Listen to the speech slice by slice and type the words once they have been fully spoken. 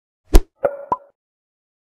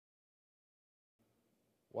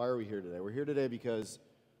Why are we here today? We're here today because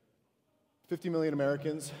 50 million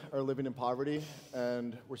Americans are living in poverty,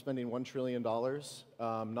 and we're spending $1 trillion,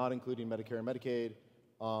 not including Medicare and Medicaid,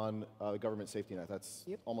 on the government safety net. That's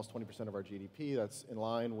almost 20% of our GDP. That's in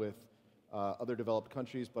line with other developed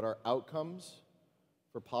countries, but our outcomes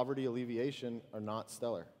for poverty alleviation are not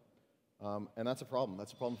stellar. And that's a problem.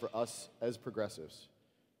 That's a problem for us as progressives,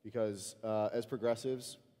 because as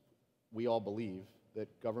progressives, we all believe that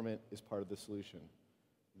government is part of the solution,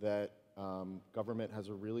 that government has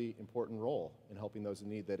a really important role in helping those in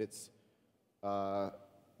need, that it's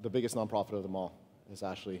the biggest nonprofit of them all, as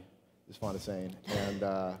Ashley is fond of saying. And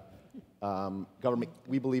government,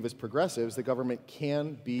 we believe as progressives, that government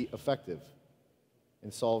can be effective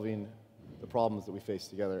in solving the problems that we face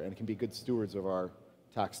together and can be good stewards of our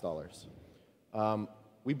tax dollars.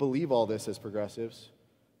 We believe all this as progressives,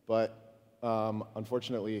 but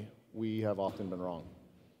unfortunately, we have often been wrong.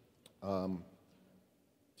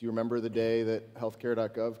 Do you remember the day that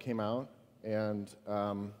healthcare.gov came out and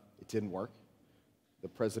it didn't work? The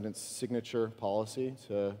president's signature policy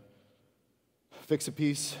to fix a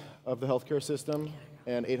piece of the healthcare system,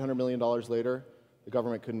 and $800 million later, the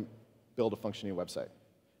government couldn't build a functioning website.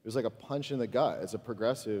 It was like a punch in the gut as a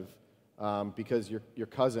progressive, because your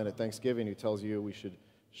cousin at Thanksgiving who tells you we should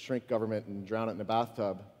shrink government and drown it in a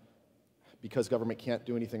bathtub because government can't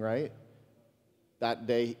do anything right, that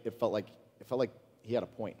day it felt like he had a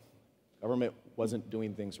point. Government wasn't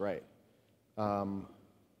doing things right. Of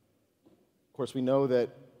course, we know that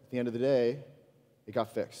at the end of the day, it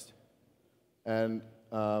got fixed. And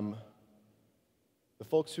the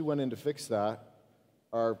folks who went in to fix that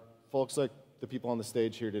are folks like the people on the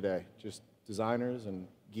stage here today, just designers and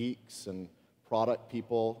geeks and product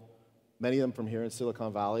people, many of them from here in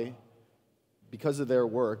Silicon Valley. Because of their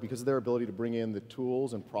work, because of their ability to bring in the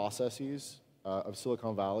tools and processes of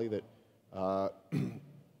Silicon Valley that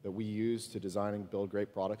that we use to design and build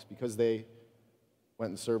great products, because they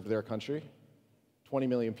went and served their country, 20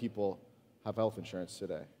 million people have health insurance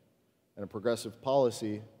today. And a progressive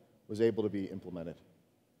policy was able to be implemented.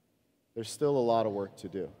 There's still a lot of work to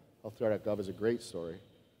do. Healthcare.gov is a great story. I'll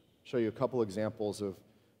show you a couple examples of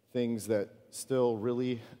things that still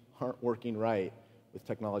really aren't working right with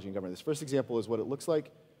technology and government. This first example is what it looks like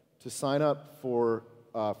to sign up for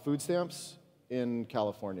food stamps in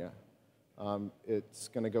California. It's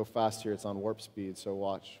going to go fast here. It's on warp speed, so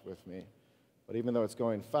watch with me. But even though it's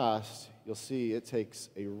going fast, you'll see it takes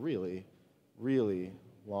a really, really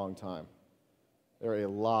long time. There are a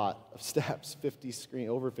lot of steps,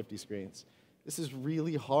 over 50 screens. This is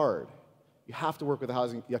really hard. You have to work with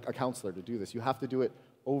a counselor to do this. You have to do it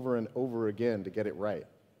over and over again to get it right.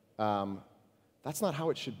 That's not how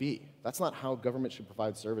it should be. That's not how government should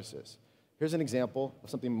provide services. Here's an example of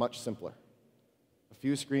something much simpler. A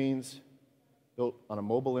few screens built on a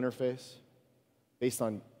mobile interface based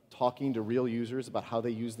on talking to real users about how they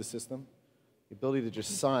use the system. The ability to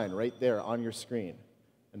just sign right there on your screen,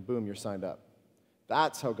 and boom, you're signed up.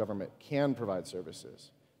 That's how government can provide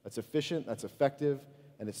services. That's efficient, that's effective,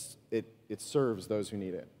 and it serves those who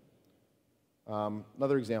need it.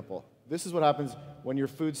 Another example. This is what happens when your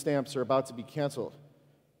food stamps are about to be canceled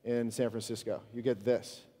in San Francisco. You get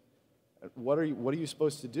this. What are you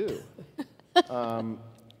supposed to do?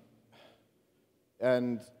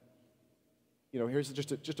 And here's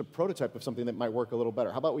just a prototype of something that might work a little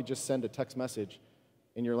better. How about we just send a text message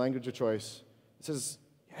in your language of choice that says,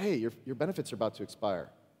 hey, your benefits are about to expire.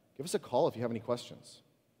 Give us a call if you have any questions.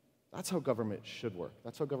 That's how government should work.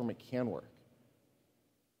 That's how government can work.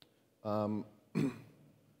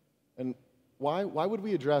 And why would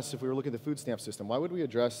we address, if we were looking at the food stamp system, why would we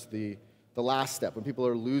address the last step when people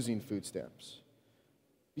are losing food stamps?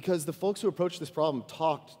 Because the folks who approached this problem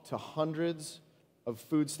talked to hundreds of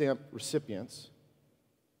food stamp recipients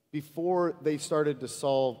before they started to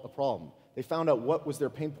solve a problem. They found out what was their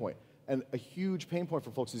pain point. And a huge pain point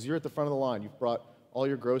for folks is you're at the front of the line. You've brought all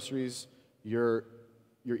your groceries, your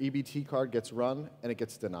EBT card gets run, and it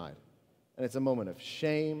gets denied. And it's a moment of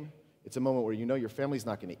shame. It's a moment where you know your family's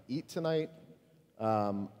not going to eat tonight.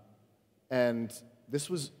 And this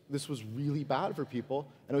was really bad for people,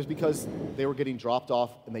 and it was because they were getting dropped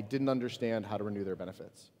off and they didn't understand how to renew their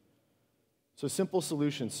benefits. So simple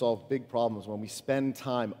solutions solve big problems when we spend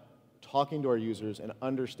time talking to our users and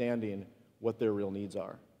understanding what their real needs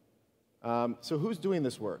are. So who's doing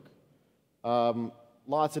this work?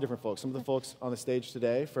 Lots of different folks. Some of the folks on the stage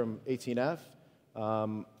today from 18F,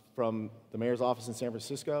 from the mayor's office in San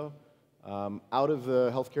Francisco, out of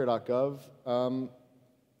the healthcare.gov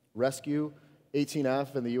rescue,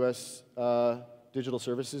 18F and the U.S. Digital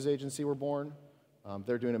Services Agency were born.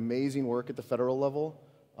 They're doing amazing work at the federal level,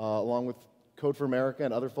 along with Code for America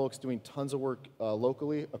and other folks doing tons of work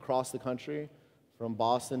locally across the country, from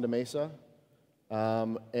Boston to Mesa,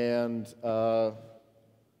 and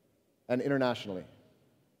internationally.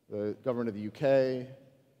 The government of the UK,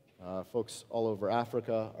 folks all over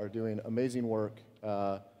Africa are doing amazing work,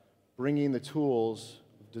 bringing the tools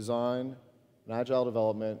of design and agile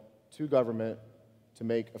development to government to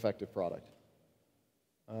make effective product.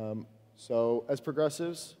 So as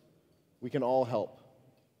progressives, we can all help.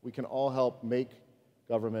 We can all help make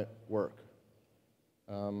government work.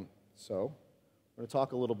 So we're going to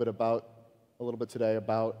talk a little bit today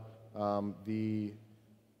about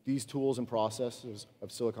these tools and processes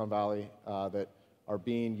of Silicon Valley that are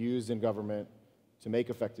being used in government to make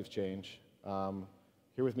effective change.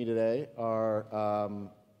 Here with me today are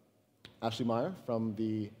Ashley Meyer from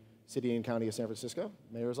the City and County of San Francisco,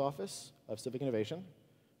 Mayor's Office of Civic Innovation,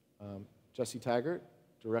 Jesse Taggart,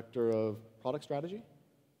 Director of Product Strategy.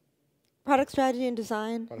 Product Strategy and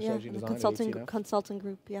Design, Product Strategy and Design consulting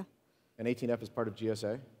group, yeah. And 18F is part of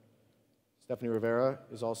GSA. Stephanie Rivera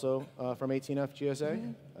is also from 18F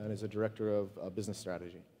GSA and is a Director of Business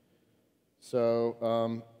Strategy.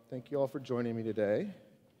 So thank you all for joining me today.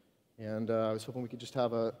 And I was hoping we could just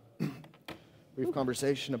have a brief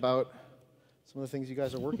conversation about some of the things you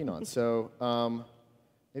guys are working on. So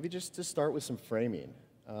maybe just to start with some framing.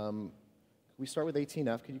 Can we start with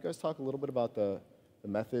 18F? Could you guys talk a little bit about the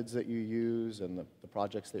methods that you use and the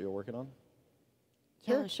projects that you're working on?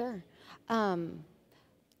 Yeah, sure. I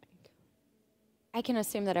can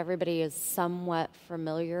assume that everybody is somewhat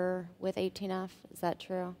familiar with 18F. Is that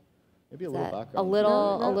true? Maybe a little background. A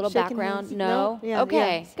little background? Hands. No? Yeah,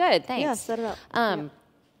 okay, good, thanks. Yeah, set it up.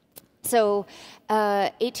 So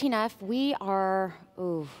 18F, we're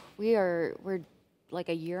like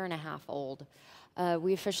a year and a half old.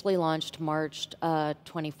 We officially launched March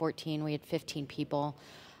 2014. We had 15 people.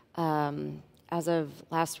 As of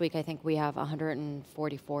last week, I think we have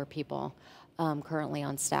 144 people currently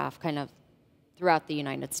on staff, kind of throughout the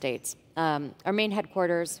United States. Our main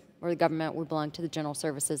headquarters, or the government, we belong to the General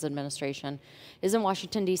Services Administration, is in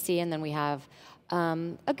Washington, D.C., and then we have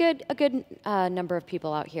a good number of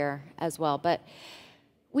people out here as well. But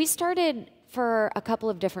we started for a couple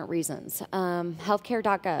of different reasons.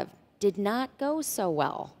 Healthcare.gov did not go so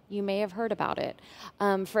well. You may have heard about it.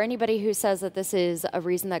 For anybody who says that this is a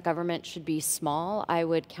reason that government should be small, I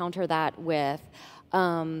would counter that with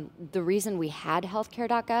the reason we had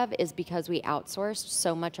healthcare.gov is because we outsourced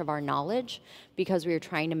so much of our knowledge because we were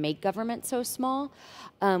trying to make government so small.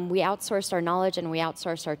 We outsourced our knowledge and we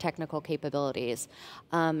outsourced our technical capabilities.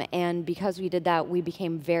 And because we did that, we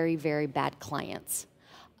became very, very bad clients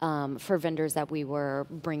for vendors that we were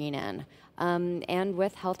bringing in. And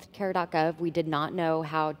with healthcare.gov, we did not know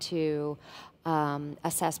how to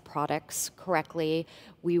assess products correctly.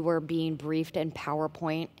 We were being briefed in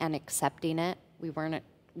PowerPoint and accepting it. We weren't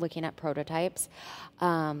looking at prototypes.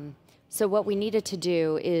 So what we needed to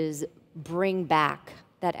do is bring back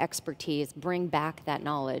that expertise, bring back that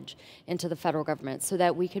knowledge into the federal government so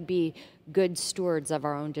that we could be good stewards of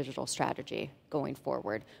our own digital strategy going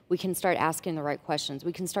forward. We can start asking the right questions.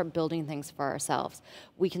 We can start building things for ourselves.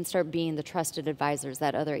 We can start being the trusted advisors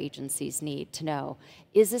that other agencies need to know.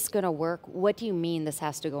 Is this going to work? What do you mean this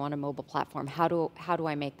has to go on a mobile platform? How do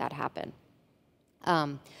I make that happen?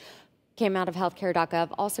 Came out of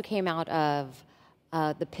healthcare.gov, also came out of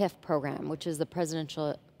the PIF program, which is the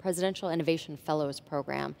Presidential Innovation Fellows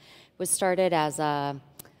Program. It was started as a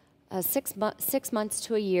 6 months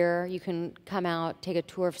to a year. You can come out, take a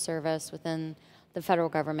tour of service within the federal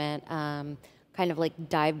government, kind of like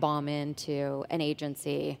dive bomb into an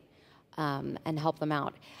agency and help them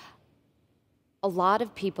out. A lot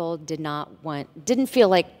of people didn't feel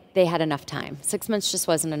like they had enough time. 6 months just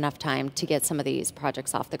wasn't enough time to get some of these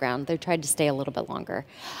projects off the ground. They tried to stay a little bit longer.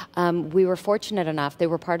 We were fortunate enough, they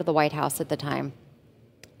were part of the White House at the time.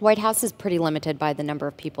 White House is pretty limited by the number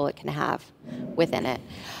of people it can have within it.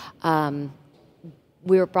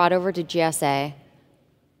 We were brought over to GSA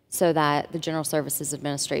so that the General Services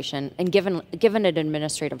Administration, and given an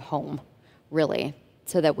administrative home, really,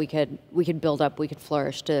 so that we could build up, we could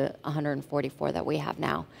flourish to 144 that we have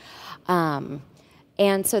now.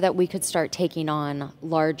 And so that we could start taking on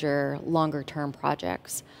larger, longer-term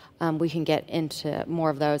projects. We can get into more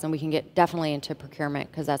of those, and we can get definitely into procurement,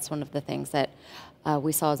 because that's one of the things that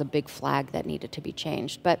we saw as a big flag that needed to be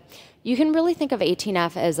changed. But you can really think of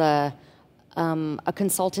 18F as a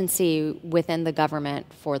consultancy within the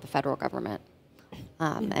government for the federal government.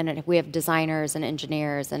 And we have designers and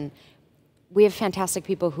engineers, and we have fantastic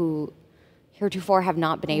people who heretofore have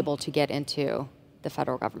not been able to get into the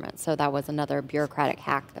federal government. So that was another bureaucratic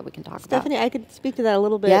hack that we can talk Stephanie, about. I could speak to that a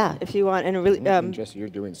little bit if you want. And really, And Jesse, you're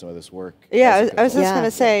doing some of this work. yeah, I was just going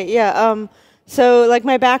to say, so like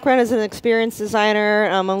my background as an experienced designer,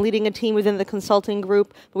 I'm leading a team within the consulting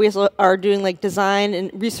group, but we also are doing like design and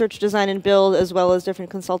research design and build as well as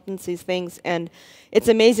different consultancies things. And it's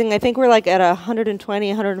amazing. I think we're like at 120,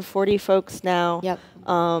 140 folks now. Yep.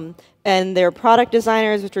 And they're product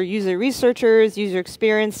designers, which are user researchers, user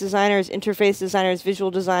experience designers, interface designers, visual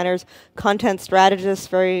designers, content strategists,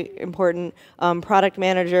 very important, product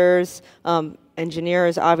managers,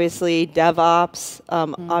 engineers, obviously, DevOps,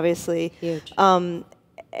 obviously. Huge.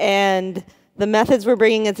 And the methods we're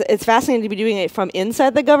bringing, it's fascinating to be doing it from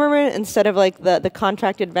inside the government instead of like the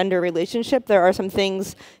contracted vendor relationship. There are some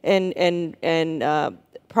things and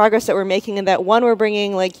progress that we're making in that. One, we're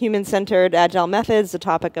bringing like human-centered agile methods, the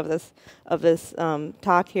topic of this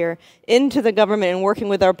talk here, into the government and working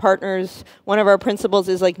with our partners. One of our principles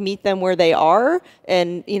is like meet them where they are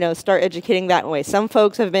and start educating that way. Some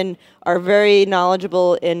folks are very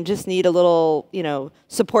knowledgeable and just need a little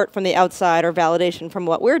support from the outside or validation from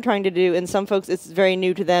what we're trying to do. And some folks it's very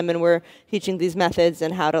new to them, and we're teaching these methods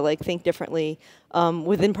and how to like think differently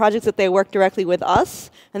within projects that they work directly with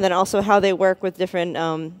us, and then also how they work with different.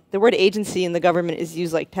 The word agency in the government is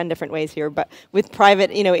used like 10 different ways here, but with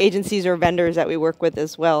private agencies or vendors that we work with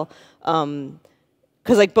as well.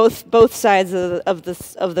 Because like both sides of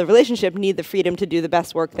the relationship need the freedom to do the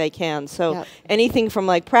best work they can. So anything from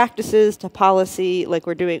like practices to policy, like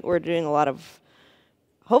we're doing a lot of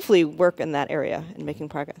hopefully work in that area and making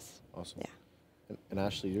progress. Awesome. Yeah. And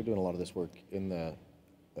Ashley, you're doing a lot of this work in the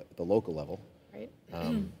local level. Right.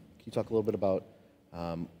 Can you talk a little bit about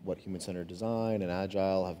what human-centered design and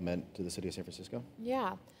Agile have meant to the city of San Francisco?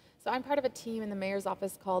 Yeah. So I'm part of a team in the mayor's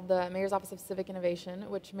office called the Mayor's Office of Civic Innovation,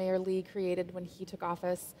 which Mayor Lee created when he took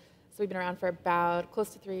office. So we've been around for about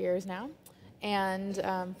close to 3 years now, and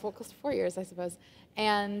close to 4 years, I suppose.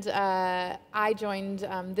 And I joined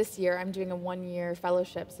this year. I'm doing a 1-year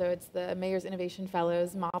fellowship. So it's the Mayor's Innovation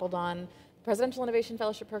Fellows, modeled on the Presidential Innovation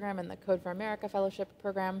Fellowship Program and the Code for America Fellowship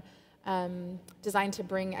Program, designed to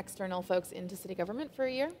bring external folks into city government for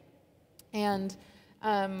a year. And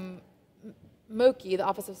MOCI, the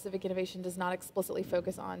Office of Civic Innovation, does not explicitly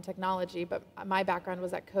focus on technology, but my background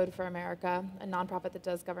was at Code for America, a nonprofit that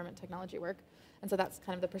does government technology work. And so that's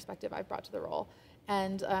kind of the perspective I've brought to the role.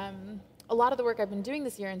 And a lot of the work I've been doing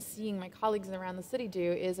this year and seeing my colleagues around the city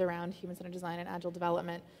do is around human-centered design and agile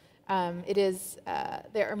development.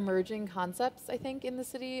 They're emerging concepts, I think, in the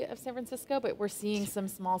city of San Francisco, but we're seeing some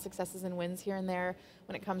small successes and wins here and there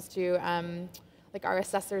when it comes to like our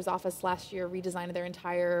assessor's office last year redesigned their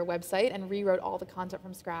entire website and rewrote all the content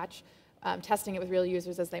from scratch, testing it with real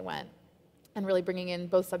users as they went, and really bringing in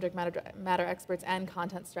both subject matter experts and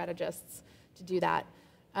content strategists to do that.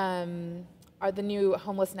 The new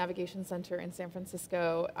Homeless Navigation Center in San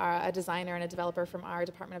Francisco, a designer and a developer from our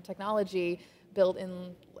Department of Technology built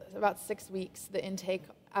in about 6 weeks the intake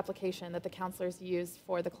application that the counselors use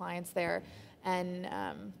for the clients there, and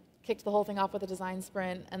kicked the whole thing off with a design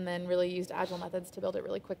sprint, and then really used agile methods to build it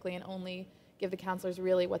really quickly and only give the counselors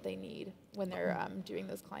really what they need when they're doing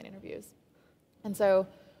those client interviews. And so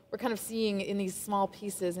we're kind of seeing in these small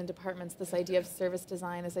pieces in departments this idea of service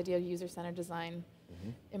design, this idea of user-centered design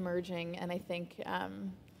emerging, and I think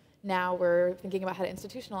now we're thinking about how to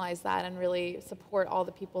institutionalize that and really support all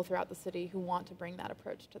the people throughout the city who want to bring that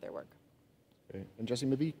approach to their work. Great. And Jesse,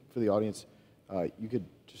 maybe for the audience, you could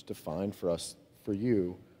just define for us, for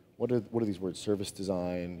you, what are these words? Service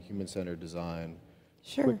design, human-centered design.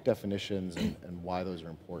 Sure. Quick definitions and why those are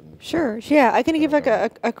important. Sure. Yeah, I can give like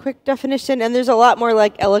a quick definition, and there's a lot more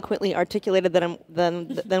like eloquently articulated than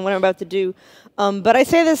what I'm about to do. But I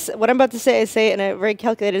say this, what I'm about to say, I say it in a very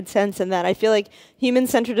calculated sense, in that I feel like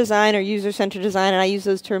human-centered design or user-centered design, and I use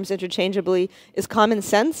those terms interchangeably, is common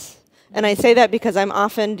sense. And I say that because I'm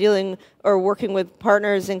often dealing or working with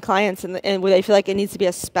partners and clients, and where I feel like it needs to be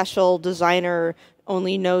a special designer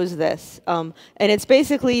only knows this. And it's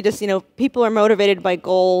basically just, people are motivated by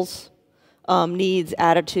goals, needs,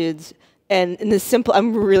 attitudes, and in the simple,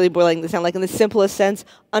 I'm really boiling this down, like in the simplest sense,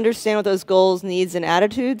 understand what those goals, needs, and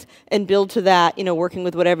attitudes, and build to that, working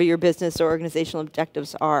with whatever your business or organizational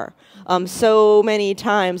objectives are. So many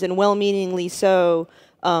times, and well-meaningly so,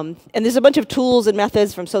 and there's a bunch of tools and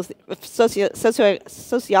methods from sociology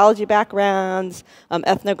backgrounds,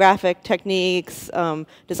 ethnographic techniques,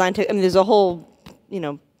 design there's a whole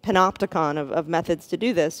panopticon of methods to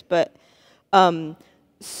do this, but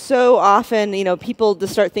so often, you know, people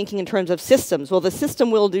just start thinking in terms of systems. Well, the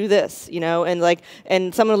system will do this, you know,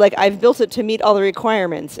 and someone like, I've built it to meet all the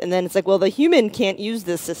requirements, and then it's like, well, the human can't use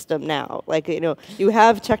this system now. Like, you know, you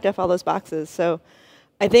have checked off all those boxes. So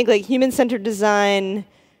I think like human-centered design,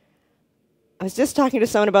 I was just talking to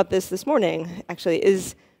someone about this morning, actually,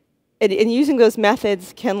 is, and using those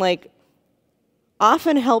methods can like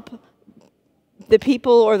often help the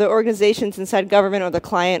people or the organizations inside government or the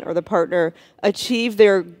client or the partner achieve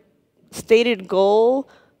their stated goal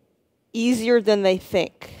easier than they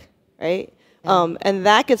think, right? Yeah. And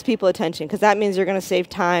that gets people attention because that means you're going to save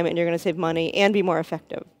time and you're going to save money and be more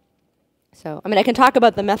effective. So, I mean, I can talk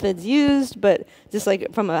about the methods used, but just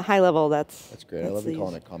like from a high level, that's great. I love you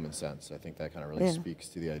calling it common sense. I think that kind of really speaks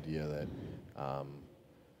to the idea that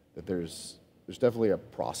that there's definitely a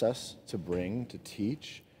process to bring, to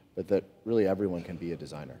teach, but that really everyone can be a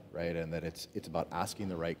designer, right? And that it's about asking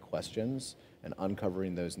the right questions and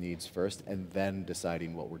uncovering those needs first, and then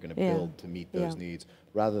deciding what we're going to build to meet those needs,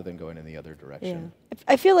 rather than going in the other direction. Yeah.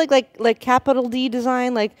 I feel like capital D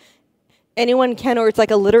design, like anyone can, or it's like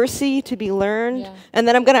a literacy to be learned. Yeah. And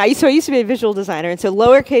then I used to be a visual designer, and so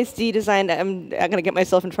lowercase d design, I'm going to get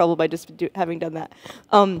myself in trouble by just having done that.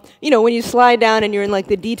 You know, when you slide down and you're in like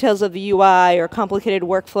the details of the UI or complicated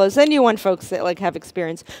workflows, then you want folks that like have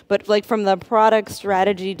experience. But like from the product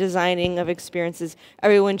strategy designing of experiences,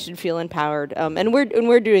 everyone should feel empowered. And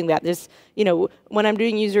we're doing that. There's, you know, when I'm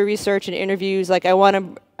doing user research and interviews, like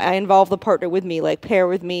I involve the partner with me, like pair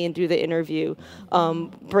with me and do the interview.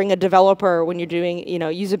 Bring a developer when you're doing, you know,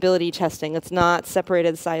 usability testing. It's not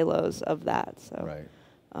separated silos of that. So.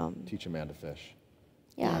 Right. Teach a man to fish.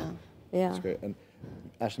 Yeah. That's great. And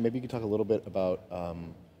Ashley, maybe you could talk a little bit about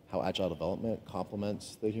how agile development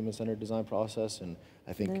complements the human-centered design process. And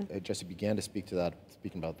I think Jesse began to speak to that,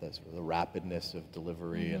 speaking about this, the rapidness of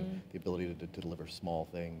delivery and the ability to deliver small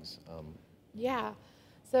things. Yeah.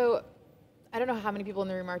 So I don't know how many people in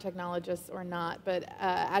the room are technologists or not, but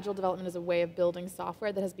agile development is a way of building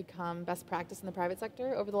software that has become best practice in the private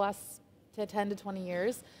sector over the last 10 to 20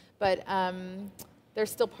 years. But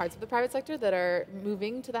there's still parts of the private sector that are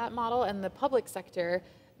moving to that model, and the public sector,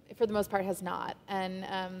 for the most part, has not.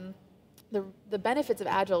 And the benefits of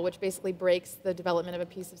Agile, which basically breaks the development of a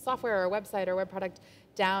piece of software or a website or a web product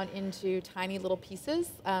down into tiny little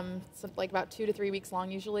pieces, so like about 2 to 3 weeks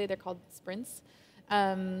long usually. They're called sprints.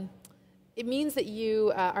 It means that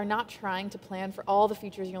you are not trying to plan for all the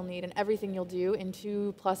features you'll need and everything you'll do in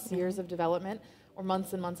 2+ years of development or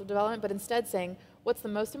months and months of development, but instead saying, what's the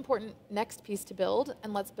most important next piece to build,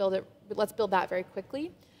 and let's build that very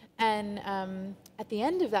quickly. And at the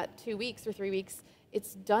end of that 2 weeks or 3 weeks,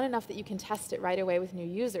 it's done enough that you can test it right away with new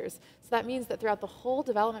users. So that means that throughout the whole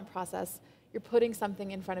development process, you're putting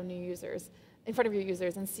something in front of your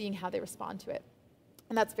users and seeing how they respond to it.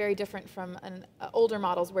 And that's very different from older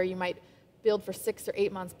models where you might build for 6 or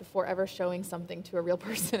 8 months before ever showing something to a real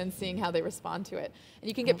person and seeing how they respond to it. And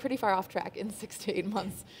you can get pretty far off track in 6 to 8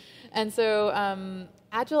 months. And so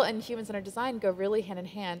Agile and human-centered design go really hand in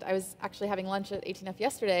hand. I was actually having lunch at 18F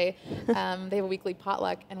yesterday. They have a weekly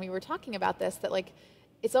potluck, and we were talking about this, that like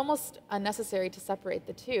it's almost unnecessary to separate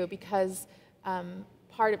the two, because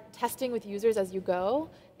part of testing with users as you go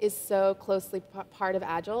is so closely part of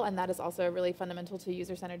Agile, and that is also really fundamental to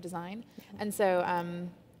user-centered design. And so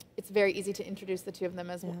it's very easy to introduce the two of them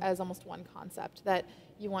as almost one concept, that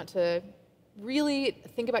you want to really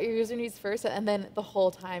think about your user needs first, and then the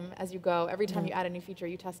whole time as you go, every time you add a new feature,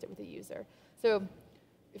 you test it with a user. So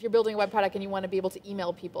if you're building a web product and you want to be able to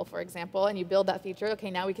email people, for example, and you build that feature,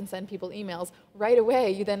 okay, now we can send people emails. Right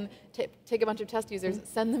away, you then take a bunch of test users,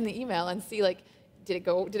 send them the email, and see, like, did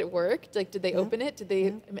it work? Like, did they open it? Did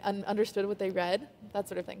they understood what they read? That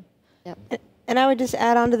sort of thing. Yep. And I would just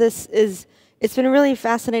add on to this is, it's been really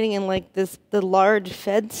fascinating in like the large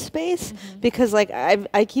Fed space, because like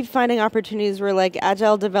I keep finding opportunities where like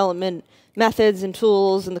agile development methods and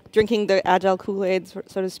tools and drinking the agile Kool-Aid,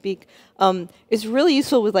 so to speak, is really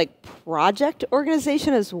useful with like project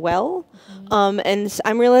organization as well. And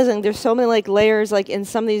I'm realizing there's so many like layers like in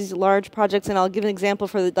some of these large projects, and I'll give an example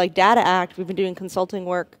for the like Data Act. We've been doing consulting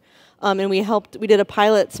work. And we did a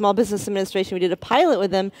pilot, Small Business Administration, we did a pilot with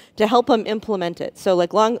them to help them implement it. So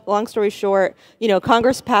like long story short, you know,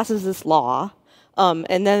 Congress passes this law,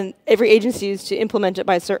 and then every agency is to implement it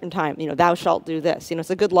by a certain time. You know, thou shalt do this. You know, it's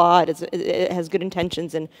a good law, it has good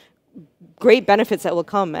intentions and great benefits that will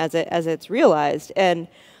come as it's realized.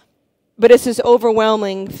 But it's this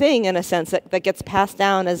overwhelming thing in a sense that gets passed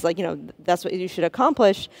down as like, you know, that's what you should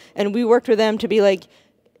accomplish. And we worked with them to be like,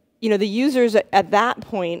 you know, the users at that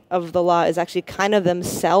point of the law is actually kind of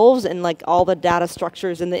themselves, and like all the data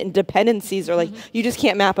structures and the dependencies are like, you just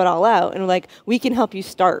can't map it all out. And like, we can help you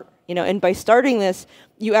start, you know, and by starting this,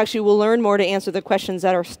 you actually will learn more to answer the questions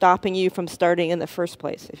that are stopping you from starting in the first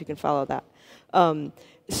place, if you can follow that.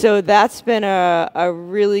 So that's been a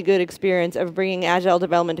really good experience of bringing Agile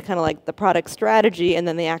development to kind of like the product strategy, and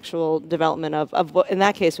then the actual development of what in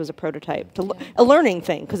that case was a prototype, to a learning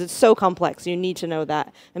thing, because it's so complex. You need to know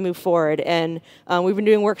that and move forward. And we've been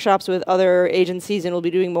doing workshops with other agencies, and we'll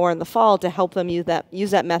be doing more in the fall to help them use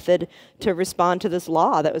that method to respond to this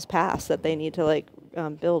law that was passed that they need to like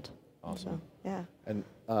build. Awesome. So, yeah. And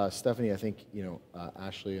Stephanie, I think, you know,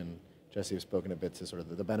 Ashley and Jesse have spoken a bit to sort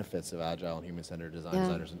of the benefits of Agile and human-centered design,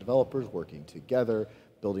 designers and developers working together,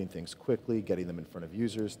 building things quickly, getting them in front of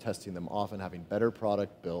users, testing them often, having better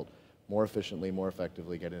product built more efficiently, more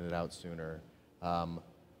effectively, getting it out sooner.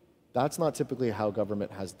 That's not typically how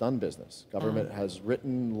government has done business. Government has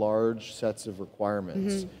written large sets of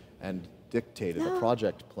requirements and dictated a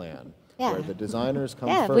project plan. Yeah. Where the designers come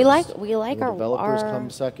first, we like and the our developers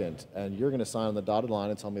come second, and you're going to sign on the dotted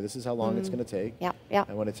line and tell me this is how long it's going to take. Yeah, yeah.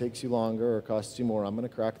 And when it takes you longer or costs you more, I'm going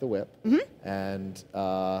to crack the whip. And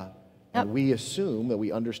we assume that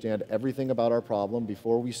we understand everything about our problem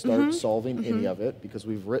before we start solving any of it, because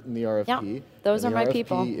we've written the RFP. Yeah, those are my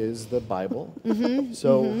people. The RFP is the Bible.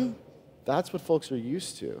 So that's what folks are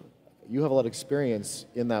used to. You have a lot of experience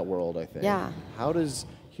in that world, I think. Yeah. How does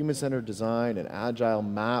human-centered design and Agile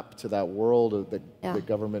map to that world that the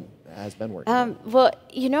government has been working in? Well,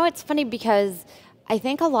 you know, it's funny because I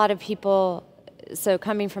think a lot of people, so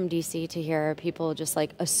coming from DC to here, people just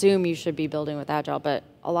like assume you should be building with Agile, but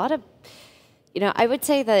a lot of, you know, I would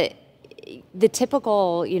say that the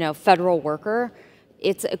typical, you know, federal worker,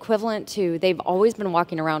 it's equivalent to, they've always been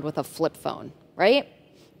walking around with a flip phone, right?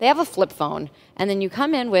 They have a flip phone, and then you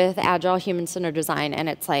come in with Agile human-centered design, and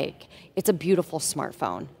it's like, it's a beautiful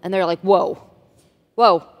smartphone. And they're like, whoa,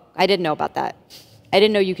 I didn't know about that. I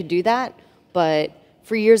didn't know you could do that, but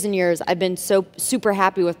for years and years, I've been so super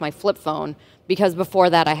happy with my flip phone, because before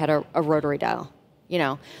that, I had a rotary dial, you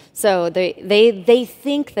know? So they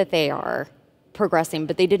think that they are progressing,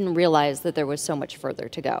 but they didn't realize that there was so much further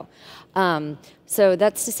to go. So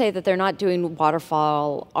that's to say that they're not doing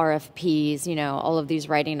waterfall RFPs, you know, all of these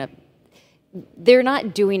writing. They're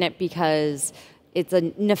not doing it because it's a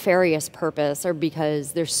nefarious purpose or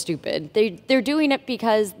because they're stupid. They're doing it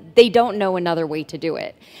because they don't know another way to do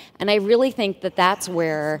it. And I really think that that's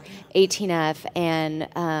where 18F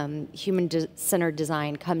and human-centered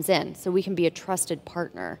design comes in. So we can be a trusted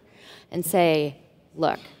partner and say,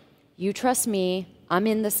 look, you trust me, I'm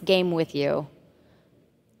in this game with you.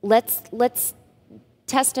 Let's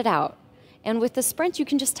test it out. And with the sprints, you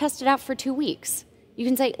can just test it out for 2 weeks. You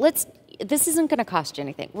can say, this isn't going to cost you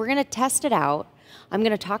anything. We're going to test it out. I'm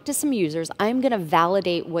going to talk to some users. I'm going to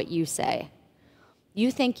validate what you say.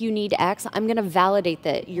 You think you need X, I'm going to validate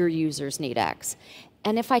that your users need X.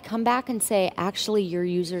 And if I come back and say, actually, your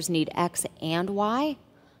users need X and Y,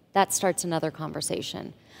 that starts another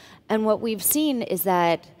conversation. And what we've seen is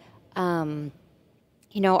that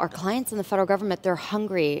you know, our clients in the federal government, they're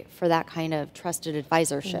hungry for that kind of trusted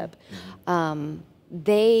advisorship.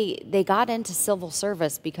 They got into civil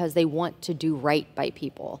service because they want to do right by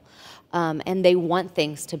people, and they want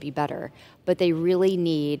things to be better. But they really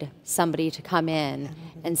need somebody to come in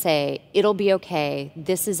and say, it'll be okay.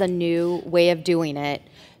 This is a new way of doing it.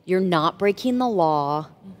 You're not breaking the law.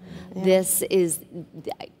 This is,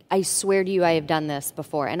 I swear to you, I have done this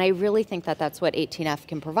before. And I really think that that's what 18F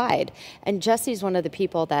can provide. And Jesse's one of the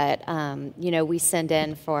people that, you know, we send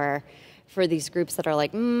in for these groups that are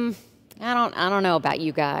like, I don't know about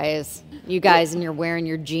you guys. You guys, and you're wearing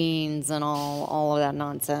your jeans and all of that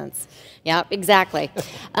nonsense. Yeah, exactly.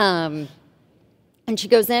 And she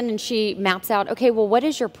goes in and she maps out, okay, well, what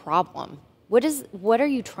is your problem? What are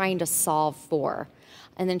you trying to solve for?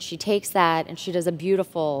 And then she takes that and she does a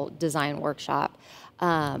beautiful design workshop.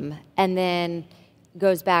 And then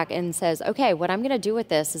goes back and says, okay, what I'm going to do with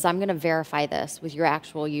this is I'm going to verify this with your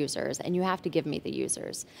actual users, and you have to give me the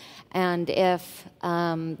users. And if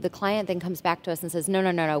the client then comes back to us and says,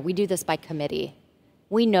 no, we do this by committee.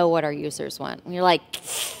 We know what our users want. And you're like,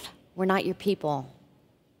 we're not your people.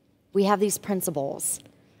 We have these principles.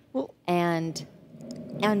 Well, and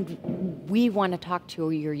we want to talk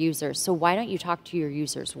to your users. So why don't you talk to your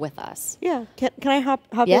users with us? Yeah. Can I hop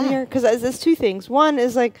in here? Because there's two things. One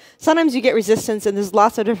is like sometimes you get resistance, and there's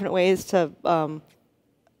lots of different ways to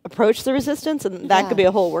approach the resistance, and that could be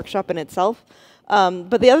a whole workshop in itself.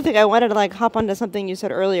 But the other thing, I wanted to like hop onto something you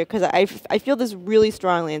said earlier, because I feel this really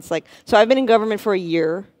strongly. It's like, so I've been in government for a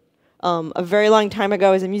year. A very long time ago,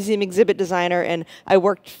 I was a museum exhibit designer, and I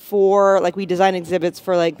worked for, like, we designed exhibits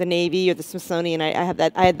for, like, the Navy or the Smithsonian. I had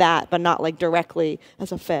that, but not, like, directly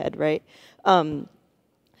as a Fed, right?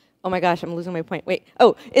 Oh my gosh, I'm losing my point. Wait.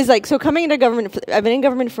 Oh, is like, so coming into government, I've been in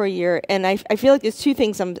government for a year, and I feel like there's two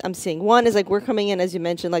things I'm seeing. One is, like, we're coming in, as you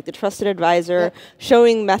mentioned, like the trusted advisor,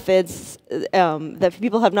 showing methods that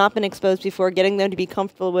people have not been exposed before, getting them to be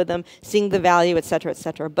comfortable with them, seeing the value, et cetera, et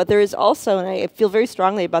cetera. But there is also, and I feel very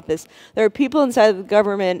strongly about this, there are people inside of the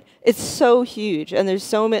government, it's so huge, and there's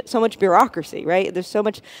so much bureaucracy, right? There's so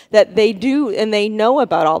much that they do, and they know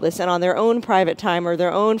about all this, and on their own private time or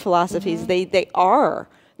their own philosophies,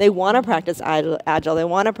 they want to practice agile. They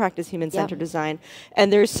want to practice human-centered design.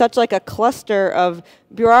 And there's such like a cluster of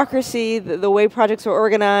bureaucracy, the way projects are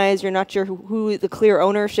organized. You're not sure who the clear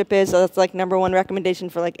ownership is. So that's like #1 recommendation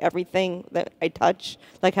for like everything that I touch,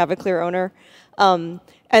 like have a clear owner. And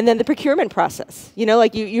then the procurement process. You know,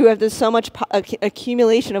 like you have there's so much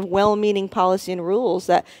accumulation of well-meaning policy and rules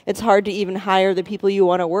that it's hard to even hire the people you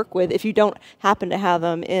want to work with if you don't happen to have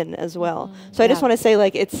them in as well. So I just want to say,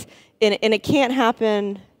 like, and it can't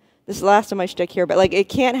happen. This is the last of my shtick here, but like it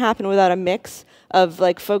can't happen without a mix of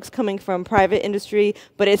like folks coming from private industry,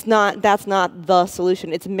 but that's not the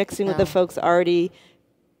solution. It's mixing with the folks already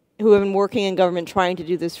who have been working in government trying to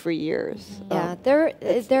do this for years. Yeah,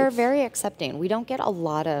 they're very accepting. We don't get a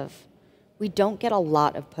lot of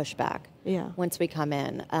pushback once we come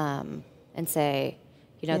in and say,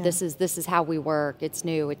 you know, this is how we work. It's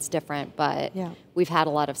new, it's different, but we've had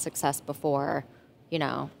a lot of success before, you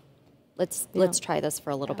know. Let's try this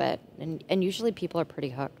for a little bit. And usually people are pretty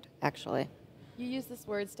hooked, actually. You use this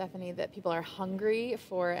word, Stephanie, that people are hungry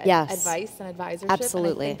for advice and advisorship.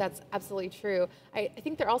 Absolutely. And I think that's absolutely true. I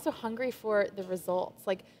think they're also hungry for the results.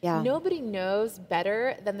 Like, nobody knows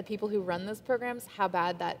better than the people who run those programs how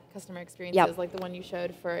bad that customer experience is, like the one you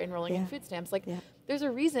showed for enrolling in food stamps. Like, there's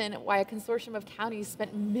a reason why a consortium of counties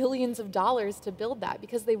spent millions of dollars to build that,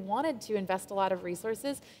 because they wanted to invest a lot of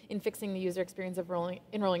resources in fixing the user experience of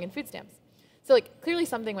enrolling in food stamps. So like clearly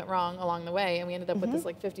something went wrong along the way, and we ended up with this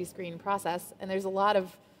like 50-screen process. And there's a lot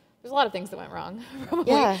of things that went wrong,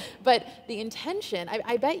 probably. Yeah. But the intention,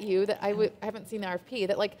 I bet you that I haven't seen the RFP,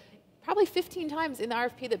 that like probably 15 times in the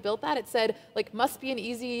RFP that built that, it said like must be an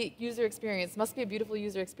easy user experience, must be a beautiful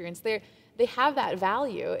user experience. They have that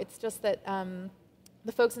value. It's just that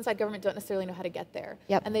the folks inside government don't necessarily know how to get there.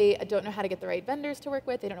 And they don't know how to get the right vendors to work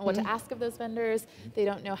with. They don't know what to ask of those vendors. They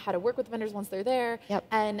don't know how to work with vendors once they're there.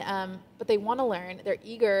 And but they want to learn. They're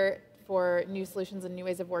eager for new solutions and new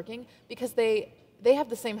ways of working, because they have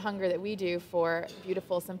the same hunger that we do for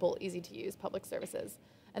beautiful, simple, easy to use public services.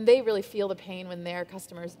 And they really feel the pain when their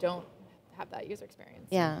customers don't have that user experience.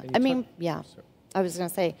 Yeah, I mean, I was going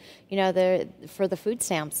to say, you know, for the food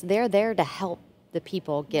stamps, they're there to help the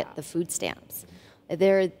people get the food stamps.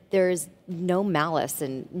 There's no malice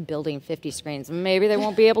in building 50 screens. Maybe they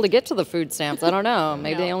won't be able to get to the food stamps. I don't know.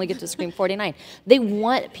 Maybe they only get to screen 49. They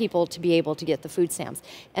want people to be able to get the food stamps,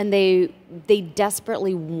 and they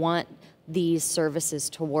desperately want these services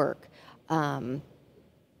to work.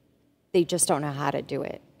 They just don't know how to do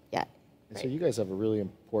it yet. And so you guys have a really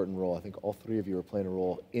important role. I think all three of you are playing a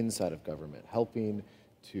role inside of government, helping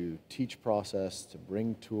to teach process, to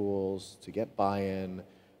bring tools, to get buy-in,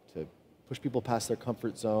 to push people past their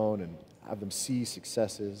comfort zone and have them see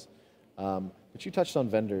successes. But you touched on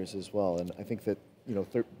vendors as well, and I think that, you know,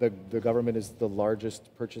 the government is the largest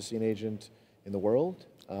purchasing agent in the world.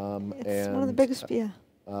 It's one of the biggest,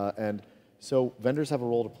 and so vendors have a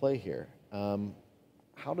role to play here.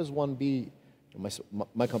 How does one be,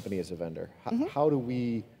 my company is a vendor, how do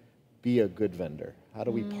we be a good vendor? How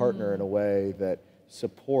do we partner in a way that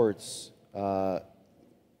supports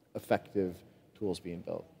effective tools being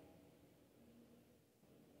built?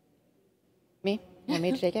 Me? Want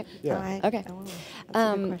me to take it? Yeah. Okay.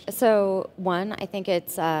 So one, I think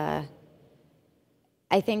it's, I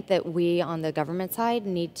think that we on the government side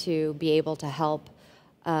need to be able to help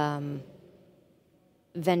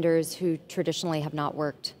vendors who traditionally have not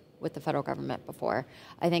worked with the federal government before.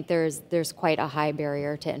 I think there's quite a high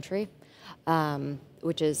barrier to entry,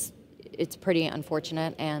 which it's pretty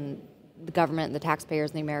unfortunate, and the government, the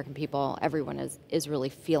taxpayers, and the American people, everyone is really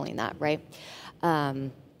feeling that, right?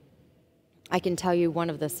 I can tell you one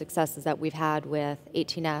of the successes that we've had with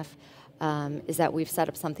 18F is that we've set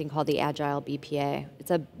up something called the Agile BPA.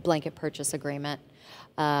 It's a blanket purchase agreement.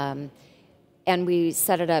 And we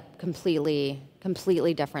set it up completely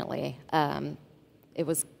differently. It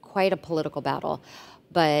was quite a political battle.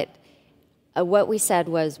 But what we said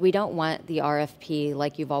was, we don't want the RFP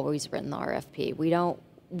like you've always written the RFP.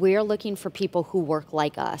 We're looking for people who work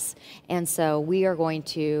like us. And so we are going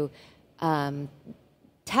to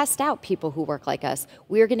test out people who work like us.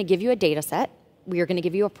 We are going to give you a data set. We are going to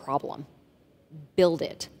give you a problem. Build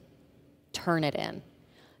it. Turn it in.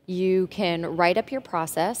 You can write up your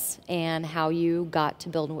process and how you got to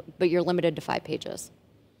build, but you're limited to 5 pages.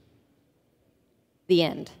 The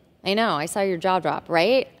end. I know, I saw your jaw drop,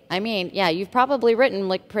 right? I mean, yeah, you've probably written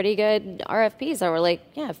like pretty good RFPs that were like,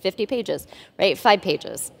 yeah, 50 pages, right? 5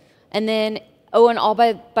 pages. And then, oh, and all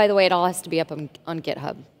by the way, it all has to be up on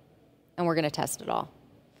GitHub. And we're going to test it all.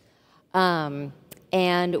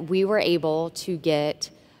 And we were able to get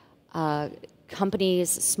companies,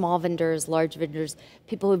 small vendors, large vendors,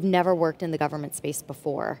 people who've never worked in the government space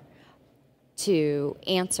before to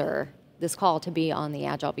answer this call to be on the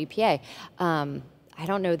Agile BPA. I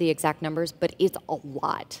don't know the exact numbers, but it's a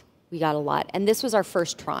lot. We got a lot. And this was our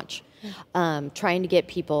first tranche, trying to get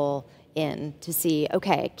people in to see,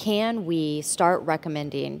 okay, can we start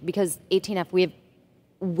recommending, because 18F, we have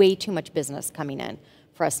way too much business coming in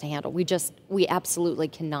for us to handle. We absolutely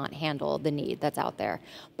cannot handle the need that's out there.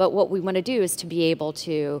 But what we want to do is to be able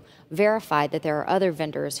to verify that there are other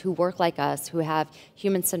vendors who work like us, who have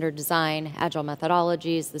human-centered design, agile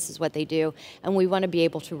methodologies, this is what they do, and we want to be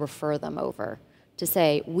able to refer them over to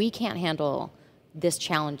say, we can't handle this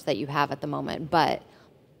challenge that you have at the moment, but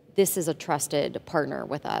this is a trusted partner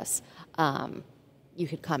with us. You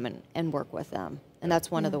could come and work with them. And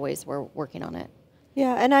that's one of the ways we're working on it.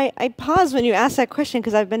 Yeah, and I paused when you asked that question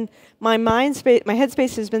because my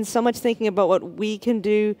headspace has been so much thinking about what we can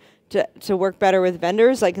do to work better with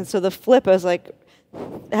vendors. Like, and so the flip, I was like,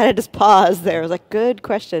 I had to just pause there. I was like, good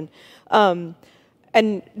question.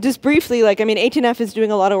 And just briefly, like, I mean, 18F is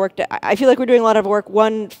doing a lot of work. I feel like we're doing a lot of work,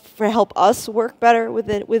 one, for help us work better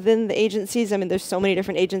within the agencies. I mean, there's so many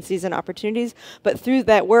different agencies and opportunities. But through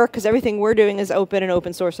that work, because everything we're doing is open and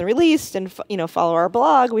open source and released, and follow our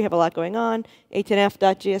blog. We have a lot going on,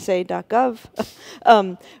 18f.gsa.gov.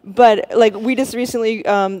 But like, we just recently,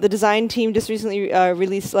 the design team just recently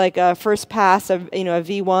released like a first pass of a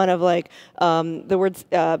V1 of like the words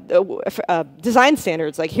design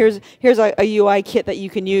standards. Like, here's a UI kit that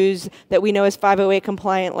you can use that we know is 508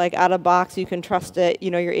 compliant, like out of box, you can trust it,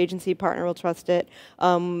 your agency partner will trust it.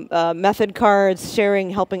 Method cards,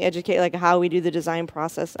 sharing, helping educate, like how we do the design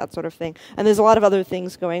process, that sort of thing. And there's a lot of other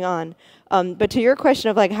things going on. But to your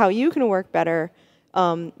question of like how you can work better,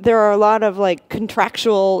 there are a lot of like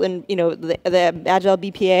contractual and, the Agile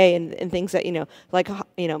BPA and things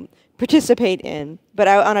that, participate in. But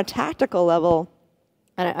on a tactical level,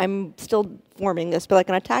 and I'm still forming this, but like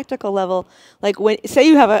on a tactical level, like say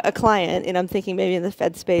you have a client, and I'm thinking maybe in the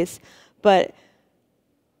Fed space, but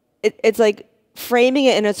it's like framing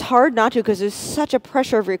it, and it's hard not to because there's such a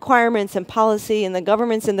pressure of requirements and policy, and the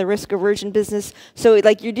government's in the risk aversion business. So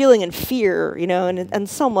like you're dealing in fear, and on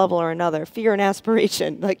some level or another, fear and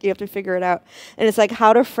aspiration. Like you have to figure it out, and it's like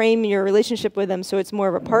how to frame your relationship with them so it's more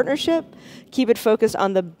of a partnership. Keep it focused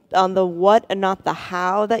on the what and not the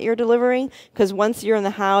how that you're delivering. Because once you're in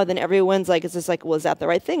the how, then everyone's like, it's just like, well, is that the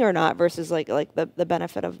right thing or not? Versus like the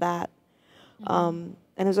benefit of that. And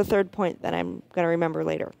there's a third point that I'm going to remember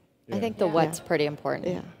later. I think the what's pretty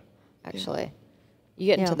important, actually. You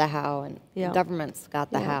get into the how, and the government's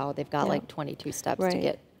got the how. They've got like 22 steps to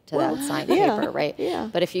get to that signed paper, right? Yeah.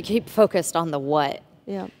 But if you keep focused on the what.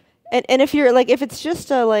 Yeah. And if you're like, if it's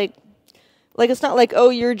just a like it's not like, oh,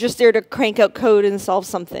 you're just there to crank out code and solve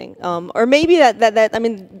something. Or maybe I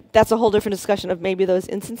mean, that's a whole different discussion of maybe those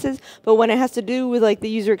instances. But when it has to do with like the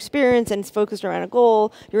user experience and it's focused around a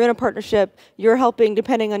goal, you're in a partnership, you're helping,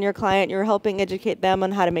 depending on your client, you're helping educate them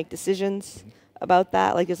on how to make decisions about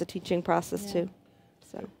that, like as a teaching process too.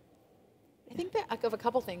 So I think that of a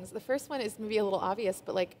couple things. The first one is maybe a little obvious,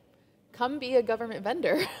 but like, come be a government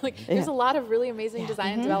vendor. There's a lot of really amazing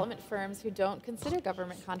design and development firms who don't consider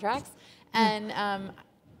government contracts. And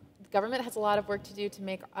the government has a lot of work to do to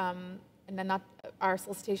make our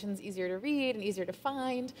solicitations easier to read and easier to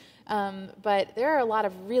find. But there are a lot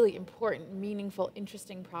of really important, meaningful,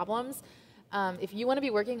 interesting problems. If you want to be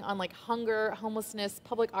working on like hunger, homelessness,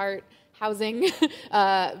 public art, housing,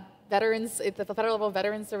 veterans, at the federal level,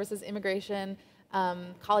 veterans services, immigration,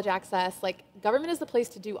 college access, like government is the place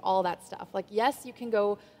to do all that stuff. Like, yes, you can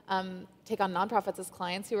go take on nonprofits as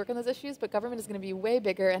clients who work on those issues, but government is going to be way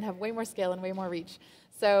bigger and have way more scale and way more reach.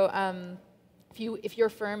 So if your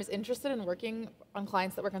firm is interested in working on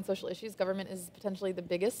clients that work on social issues, government is potentially the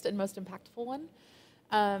biggest and most impactful one.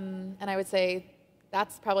 And I would say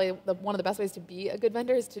that's probably one of the best ways to be a good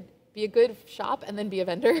vendor is to be a good shop and then be a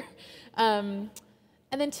vendor. And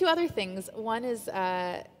then two other things. One is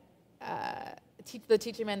the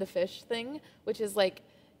teach a man to fish thing, which is like,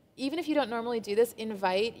 even if you don't normally do this,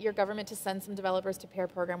 invite your government to send some developers to pair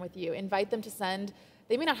program with you. Invite them to send,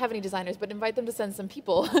 they may not have any designers, but invite them to send some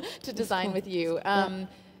people to design with you.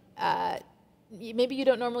 Maybe you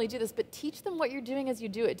don't normally do this, but teach them what you're doing as you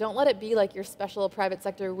do it. Don't let it be like your special private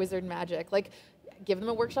sector wizard magic. Like, give them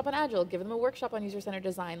a workshop on Agile, give them a workshop on user-centered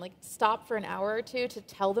design. Like, stop for an hour or two to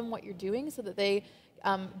tell them what you're doing so that they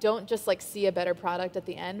don't just like see a better product at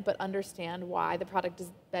the end, but understand why the product is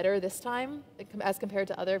better this time as compared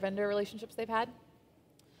to other vendor relationships they've had.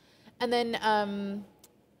 And then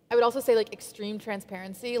I would also say like extreme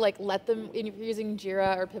transparency, like let them, if you're using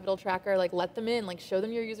Jira or Pivotal Tracker, like let them in, like show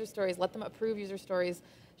them your user stories, let them approve user stories,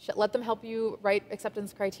 let them help you write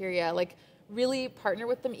acceptance criteria, like really partner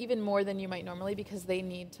with them even more than you might normally because they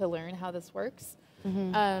need to learn how this works.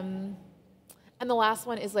 And the last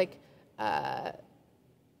one is like,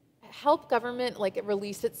 help government like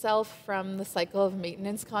release itself from the cycle of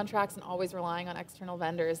maintenance contracts and always relying on external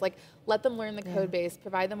vendors. Like let them learn the code base,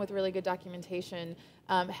 provide them with really good documentation.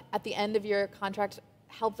 At the end of your contract,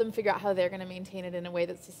 help them figure out how they're going to maintain it in a way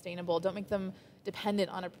that's sustainable. Don't make them dependent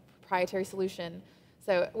on a proprietary solution.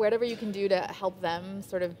 So whatever you can do to help them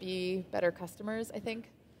sort of be better customers, I think.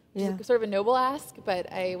 It's sort of a noble ask, but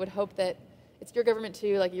I would hope that it's your government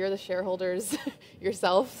too, like you're the shareholders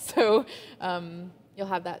yourself. So you'll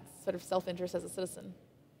have that sort of self-interest as a citizen.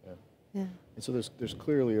 And so there's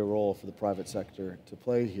clearly a role for the private sector to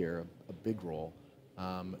play here, a big role.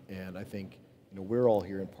 And I think we're all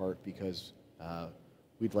here in part because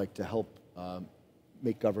we'd like to help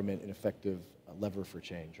make government an effective lever for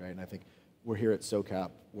change, right? And I think we're here at SOCAP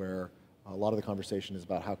where a lot of the conversation is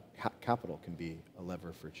about how capital can be a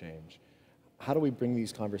lever for change. How do we bring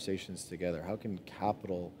these conversations together? How can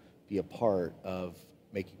capital be a part of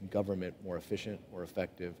making government more efficient, more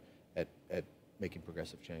effective at making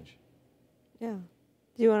progressive change? Yeah.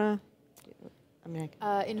 Do you want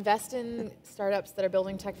to? Invest in startups that are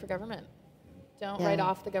building tech for government. Don't write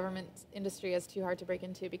off the government industry as too hard to break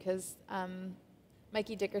into because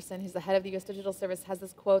Mikey Dickerson, who's the head of the U.S. Digital Service, has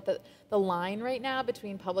this quote that the line right now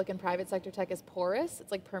between public and private sector tech is porous.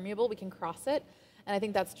 It's like permeable. We can cross it. And I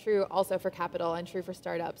think that's true also for capital and true for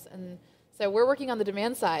startups. And so we're working on the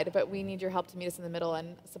demand side, but we need your help to meet us in the middle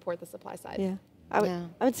and support the supply side. Yeah.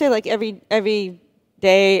 I would say like every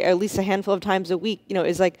day, or at least a handful of times a week,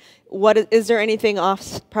 is like, is there anything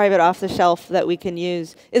private off the shelf that we can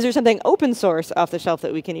use? Is there something open source off the shelf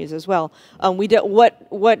that we can use as well?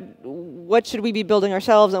 What should we be building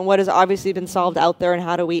ourselves, and what has obviously been solved out there, and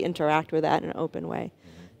how do we interact with that in an open way?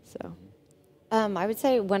 So, I would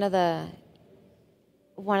say one of the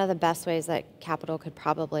best ways that capital could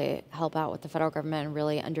probably help out with the federal government and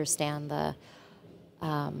really understand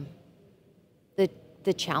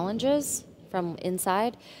the challenges from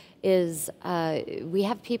inside is we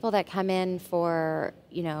have people that come in for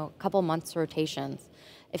a couple months rotations.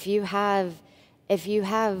 If you have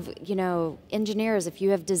engineers, if you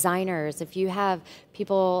have designers, if you have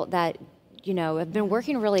people that have been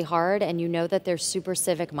working really hard and that they're super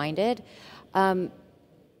civic minded,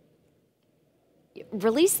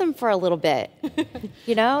 release them for a little bit.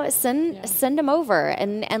 Send them over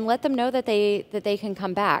and let them know that they can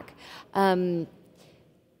come back.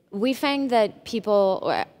 We find that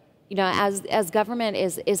people, as government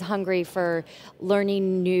is hungry for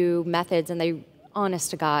learning new methods, and they,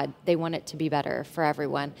 honest to God, they want it to be better for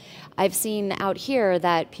everyone. I've seen out here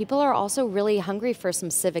that people are also really hungry for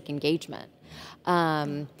some civic engagement.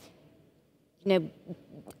 I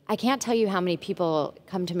can't tell you how many people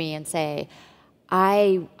come to me and say,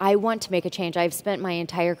 I want to make a change. I've spent my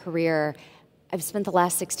entire career, I've spent the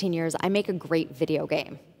last 16 years, I make a great video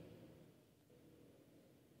game.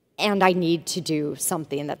 And I need to do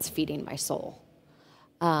something that's feeding my soul.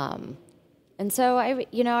 And so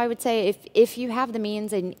I would say if you have the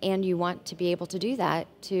means and you want to be able to do that,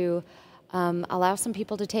 to allow some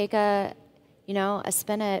people to take a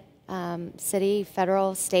spin at city,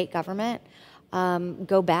 federal, state government,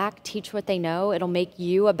 go back, teach what they know. It'll make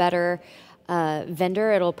you a better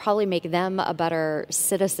vendor. It'll probably make them a better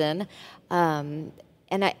citizen. And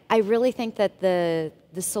I really think that the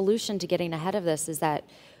solution to getting ahead of this is that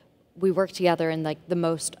we work together in like the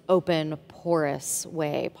most open, porous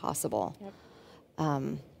way possible.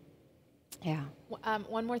 Yep.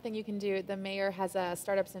 One more thing you can do, the mayor has a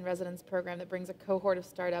Startups in Residence program that brings a cohort of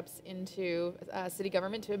startups into city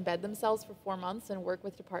government to embed themselves for 4 months and work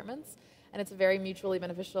with departments. And it's a very mutually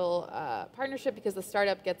beneficial partnership because the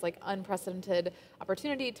startup gets like unprecedented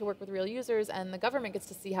opportunity to work with real users, and the government gets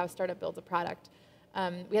to see how a startup builds a product.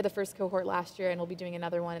 We had the first cohort last year, and we'll be doing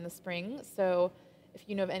another one in the spring. So if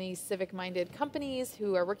you know of any civic-minded companies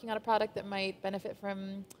who are working on a product that might benefit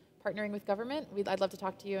from partnering with government, I'd love to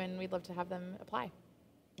talk to you, and we'd love to have them apply.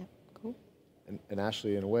 Yeah, cool. And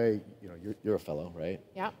Ashley, in a way, you're a fellow, right?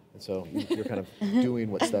 Yeah. And so you're kind of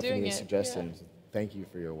doing what Stephanie is suggesting. Yeah. Thank you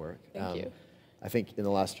for your work. Thank you. I think in the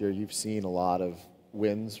last year, you've seen a lot of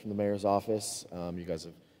wins from the mayor's office. You guys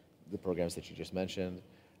have the programs that you just mentioned.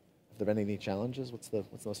 Have there been any challenges? What's the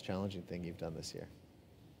most challenging thing you've done this year?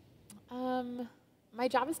 My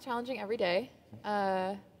job is challenging every day,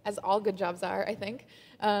 as all good jobs are, I think.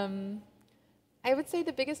 I would say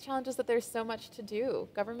the biggest challenge is that there's so much to do.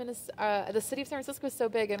 Government is, the city of San Francisco is so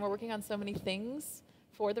big, and we're working on so many things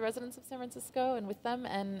for the residents of San Francisco and with them,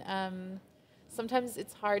 and sometimes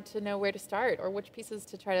it's hard to know where to start or which pieces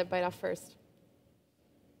to try to bite off first.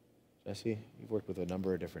 Jesse, you've worked with a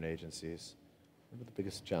number of different agencies. What are the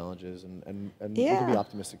biggest challenges? And Yeah. you can be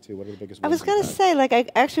optimistic too. What are the biggest I was wins going you've to had? say, like, I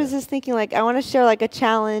actually was just thinking, like, I want to share, like, a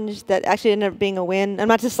challenge that actually ended up being a win. I'm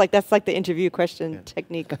not just, like, that's, like, the interview question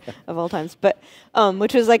technique of all times. But,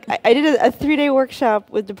 which was, like, I did a 3-day workshop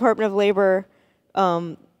with Department of Labor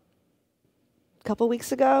a couple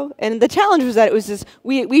weeks ago. And the challenge was that it was just,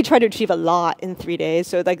 we tried to achieve a lot in 3 days.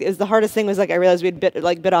 So, like, it was the hardest thing was, like, I realized we'd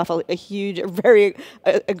bit off a huge, very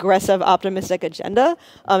aggressive, optimistic agenda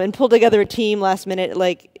and pulled together a team last minute,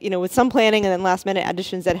 like, with some planning and then last minute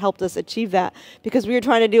additions that helped us achieve that. Because we were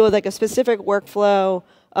trying to deal with, like, a specific workflow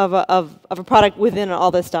of a product within all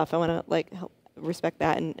this stuff. I want to, like, help respect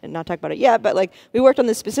that and not talk about it yet. But, like, we worked on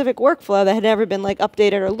this specific workflow that had never been, like,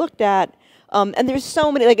 updated or looked at. And there's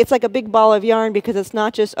so many, like, it's like a big ball of yarn because it's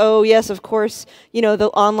not just, oh, yes, of course, the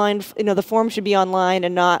online, the form should be online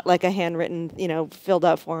and not like a handwritten, filled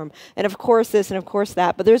out form. And of course this and of course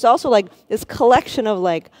that. But there's also like this collection of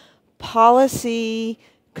like policy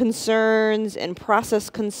concerns and process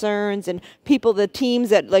concerns and the teams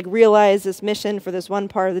that like realize this mission for this one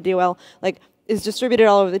part of the DOL, like is distributed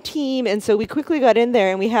all over the team. And so we quickly got in there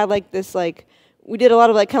and we had like this like, we did a lot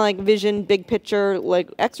of like kind of like vision, big picture like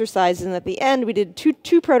exercises, and at the end we did two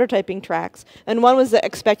prototyping tracks. And one was the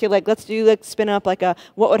expected like let's spin up like a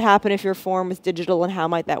what would happen if your form was digital and how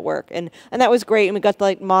might that work, and that was great. And we got to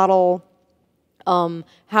like model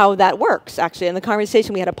how that works actually. In the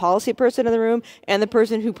conversation, we had a policy person in the room and the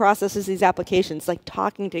person who processes these applications, like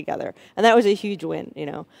talking together, and that was a huge win,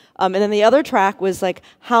 And then the other track was like,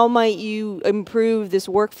 how might you improve this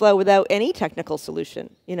workflow without any technical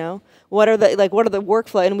solution? What are the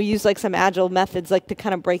workflow? And we use like some agile methods like to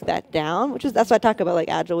kind of break that down, that's why I talk about like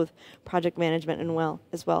agile with project management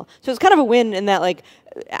as well. So it's kind of a win in that like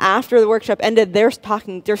after the workshop ended, they're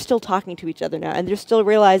still talking to each other now, and they're still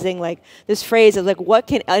realizing like this phrase of like, what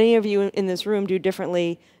can any of you in this room do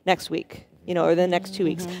differently next week, or the next 2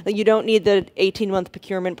 weeks? Like you don't need the 18-month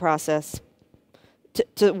procurement process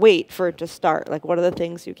to wait for it to start. Like, what are the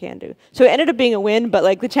things you can do? So it ended up being a win, but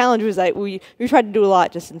like the challenge was like we tried to do a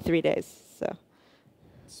lot just in 3 days. So,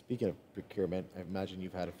 speaking of procurement, I imagine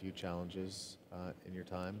you've had a few challenges in your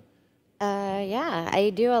time. Yeah,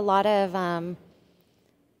 I do a lot of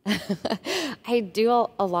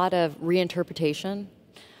reinterpretation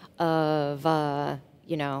of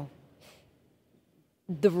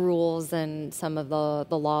the rules and some of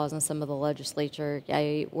the laws and some of the legislature.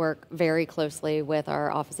 I work very closely with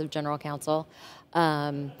our Office of General Counsel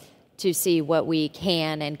to see what we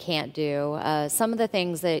can and can't do. Some of the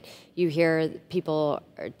things that you hear people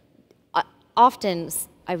often,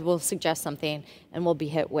 I will suggest something and we'll be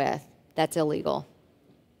hit with, that's illegal.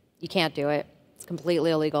 You can't do it. It's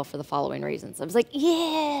completely illegal for the following reasons. I was like,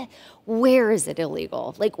 yeah, where is it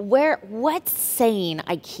illegal? Like, what's saying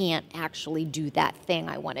I can't actually do that thing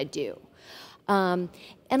I want to do? And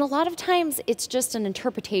a lot of times it's just an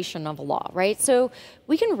interpretation of a law, right? So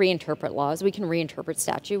we can reinterpret laws, we can reinterpret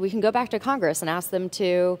statute, we can go back to Congress and ask them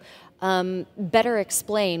to better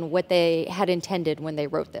explain what they had intended when they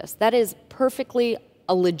wrote this. That is perfectly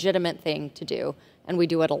a legitimate thing to do, and we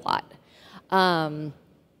do it a lot.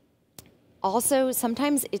 Also,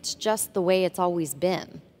 sometimes it's just the way it's always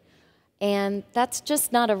been. And that's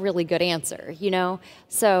just not a really good answer,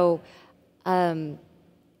 So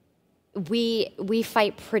we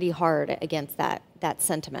fight pretty hard against that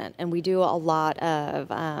sentiment. And we do a lot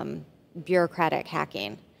of bureaucratic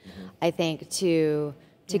hacking, I think, to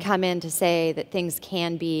come in to say that things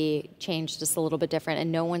can be changed just a little bit different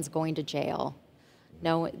and no one's going to jail.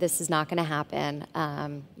 No, this is not going to happen.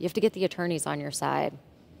 You have to get the attorneys on your side,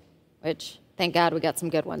 which, thank God, we got some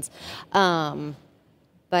good ones.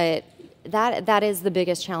 But that is the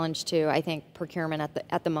biggest challenge to, I think, procurement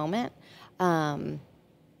at the moment.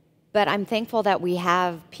 But I'm thankful that we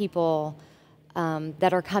have people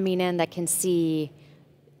that are coming in that can see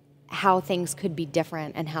how things could be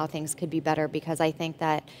different and how things could be better, because I think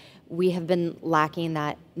that we have been lacking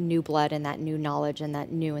that new blood and that new knowledge and that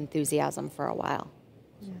new enthusiasm for a while.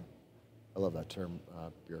 Yeah. I love that term,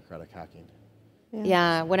 bureaucratic hacking.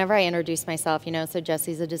 Yeah, whenever I introduce myself, so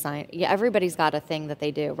Jesse's a designer. Yeah, everybody's got a thing that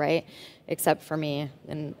they do, right? Except for me.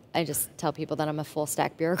 And I just tell people that I'm a full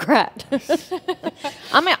stack bureaucrat.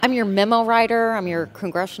 I'm your memo writer, I'm your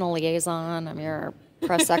congressional liaison, I'm your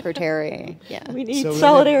press secretary. Yeah. We need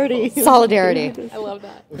solidarity. Solidarity. I love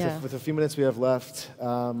that. With a few minutes we have left,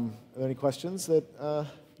 are there any questions that the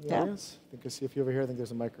audience? I think I see a few over here. I think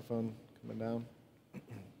there's a microphone coming down.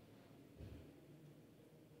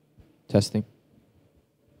 Testing.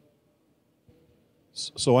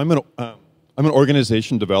 So I'm an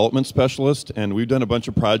organization development specialist, and we've done a bunch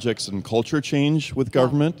of projects in culture change with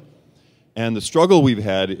government. And the struggle we've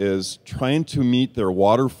had is trying to meet their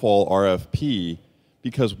waterfall RFP,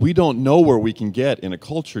 because we don't know where we can get in a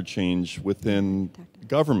culture change within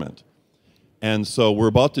government. And so we're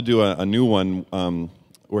about to do a new one.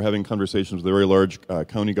 We're having conversations with a very large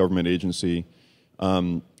county government agency.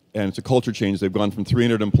 And it's a culture change. They've gone from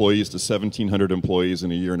 300 employees to 1,700 employees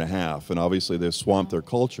in a year and a half. And obviously they've swamped their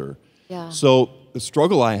culture. Yeah. So the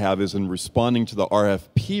struggle I have is in responding to the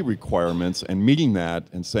RFP requirements and meeting that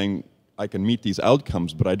and saying, I can meet these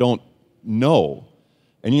outcomes, but I don't know.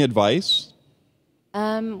 Any advice?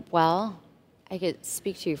 Well, I could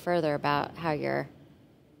speak to you further about how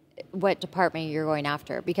what department you're going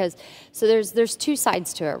after, because so there's two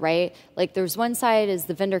sides to it, right? Like there's one side is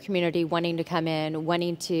the vendor community wanting to come in,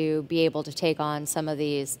 wanting to be able to take on some of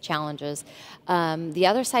these challenges. The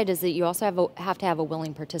other side is that you also have to have a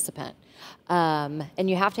willing participant, and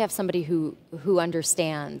you have to have somebody who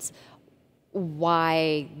understands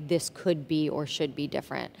why this could be or should be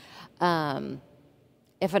different.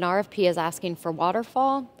 If an RFP is asking for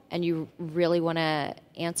waterfall and you really want to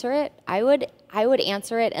answer it, I would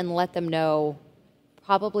answer it and let them know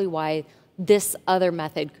probably why this other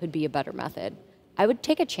method could be a better method. I would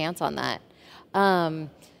take a chance on that.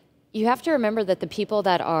 You have to remember that the people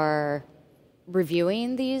that are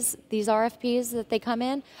reviewing these RFPs that they come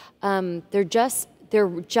in, they're just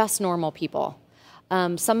normal people.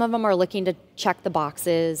 Some of them are looking to check the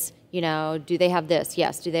boxes. Do they have this?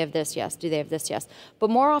 Yes. Do they have this? Yes. Do they have this? Yes. But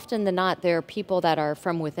more often than not, there are people that are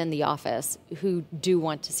from within the office who do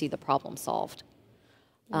want to see the problem solved.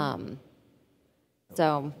 We've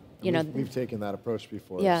taken that approach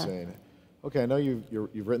before, saying, okay, I know you've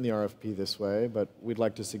written the RFP this way, but we'd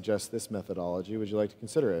like to suggest this methodology. Would you like to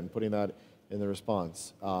consider it? And putting that in the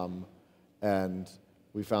response. And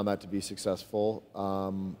we found that to be successful,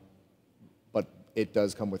 but it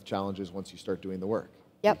does come with challenges once you start doing the work.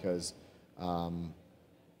 Yep. Because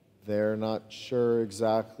they're not sure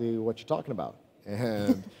exactly what you're talking about.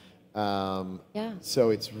 And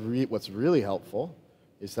so what's really helpful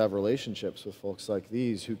is to have relationships with folks like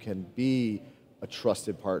these who can be a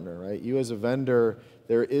trusted partner, right? You as a vendor,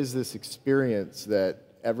 there is this experience that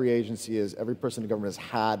every person in government has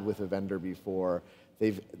had with a vendor before.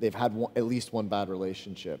 They've had at least one bad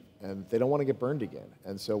relationship, and they don't want to get burned again.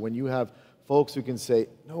 And so when you have folks who can say,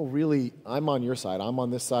 no, really, I'm on your side. I'm on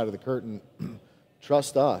this side of the curtain.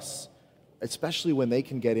 Trust us, especially when they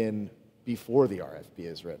can get in before the RFP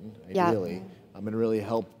is written, ideally, and really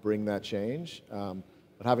help bring that change.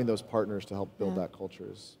 But having those partners to help build that culture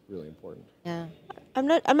is really important. Yeah. I'm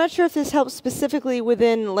not sure if this helps specifically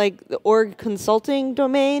within like the org consulting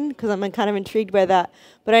domain, because I'm kind of intrigued by that.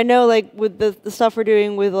 But I know like with the stuff we're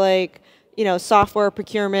doing with like software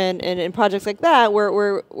procurement and projects like that,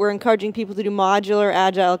 we're encouraging people to do modular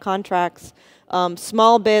agile contracts,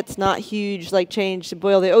 small bits, not huge like change to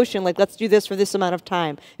boil the ocean. Like let's do this for this amount of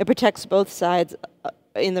time. It protects both sides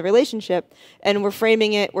in the relationship, and we're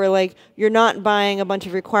framing it where like you're not buying a bunch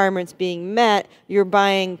of requirements being met. You're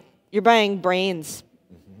buying brains,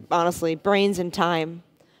 honestly, brains and time.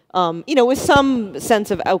 With some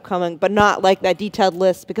sense of outcome, but not like that detailed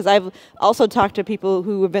list, because I've also talked to people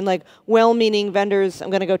who have been like well-meaning vendors, I'm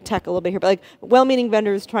going to go tech a little bit here, but like well-meaning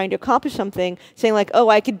vendors trying to accomplish something, saying like, oh,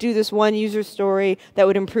 I could do this one user story that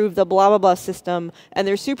would improve the blah, blah, blah system, and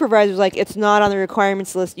their supervisor's like, it's not on the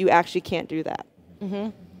requirements list, you actually can't do that,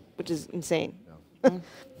 which is insane.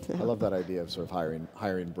 I love that idea of sort of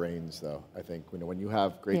hiring brains, though. I think when you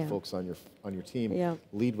have great folks on your team,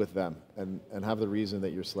 lead with them and have the reason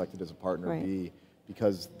that you're selected as a partner be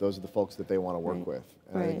because those are the folks that they want to work with.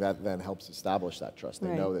 And I think that then helps establish that trust. They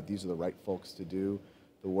know that these are the right folks to do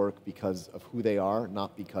the work because of who they are,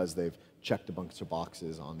 not because they've checked a bunch of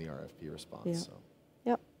boxes on the RFP response. Yeah.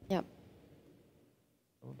 So. Yep.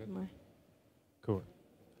 Cool.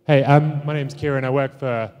 Hey, my name's Kieran. I work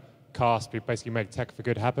for CAST. We basically make tech for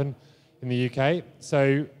good happen in the UK.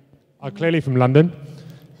 So I'm clearly from London.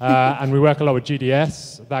 And we work a lot with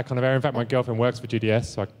GDS, that kind of area. In fact, my girlfriend works for GDS,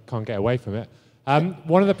 so I can't get away from it.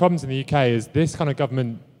 One of the problems in the UK is this kind of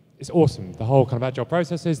government is awesome. The whole kind of agile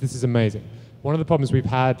processes, this is amazing. One of the problems we've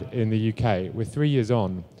had in the UK, we're 3 years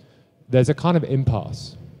on, there's a kind of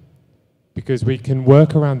impasse because we can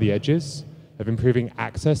work around the edges of improving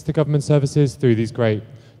access to government services through these great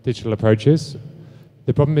digital approaches.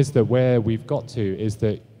 The problem is that where we've got to is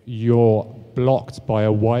that you're blocked by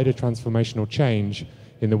a wider transformational change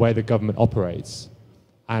in the way the government operates.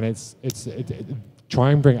 And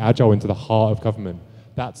try and bring Agile into the heart of government.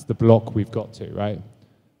 That's the block we've got to, right?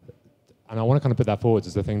 And I want to kind of put that forward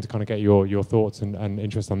as a thing to kind of get your thoughts and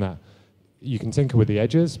interest on that. You can tinker with the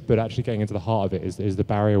edges, but actually getting into the heart of it is the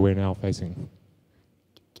barrier we're now facing.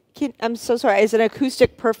 I'm so sorry. It's an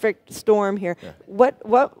acoustic perfect storm here. Yeah.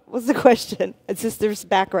 What was the question? It's just there's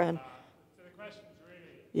background. So the question is really,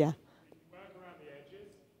 yeah. Work around the edges.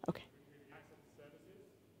 Okay. Improving access to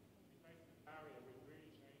services. We face the barrier with really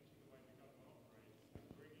changing the way the government operates and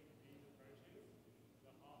bringing these approaches to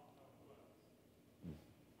the heart of how it works.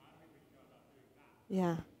 How do we go about doing that?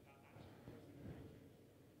 Yeah.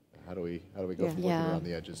 How do we go from working around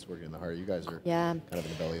the edges to working in the heart? You guys are kind of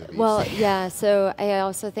in the belly of the beast. Well, yeah. So I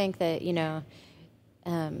also think that GDS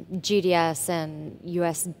and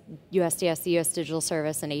USDS, the U.S. Digital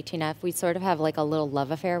Service, and 18F, we sort of have like a little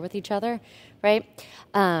love affair with each other, right?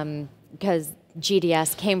 Because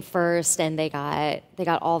GDS came first, and they got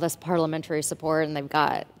all this parliamentary support, and they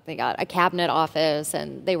got a cabinet office,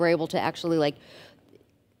 and they were able to actually like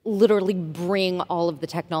literally bring all of the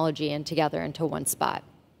technology in together into one spot.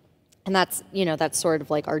 And that's sort of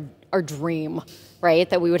like our dream, right?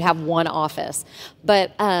 That we would have one office.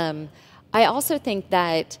 But I also think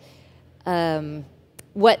that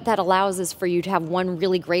what that allows is for you to have one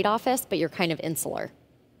really great office, but you're kind of insular,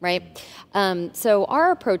 right? So our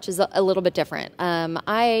approach is a little bit different.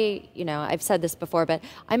 I've said this before, but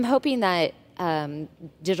I'm hoping that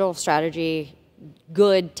digital strategy,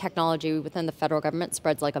 good technology within the federal government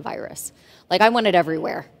spreads like a virus. Like I want it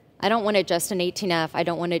everywhere. I don't want it just in 18F. I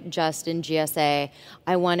don't want it just in GSA.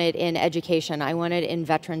 I want it in education. I want it in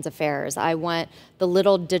Veterans Affairs. I want the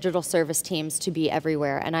little digital service teams to be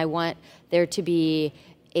everywhere. And I want there to be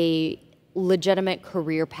a legitimate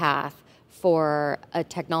career path for a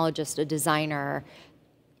technologist, a designer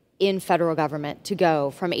in federal government to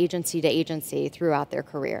go from agency to agency throughout their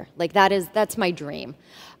career. Like that's my dream.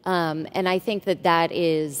 And I think that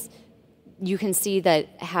is... You can see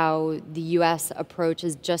that how the U.S. approach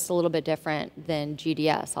is just a little bit different than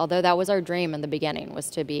GDS, although that was our dream in the beginning, was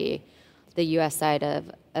to be the U.S. side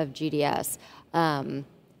of GDS.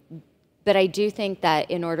 But I do think that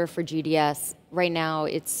in order for GDS, right now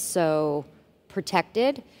it's so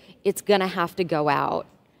protected, it's going to have to go out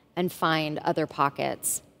and find other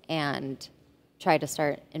pockets and try to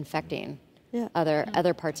start infecting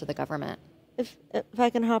other parts of the government. If I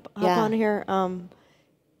can hop on here.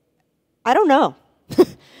 I don't know,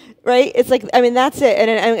 right? It's like, I mean, that's it.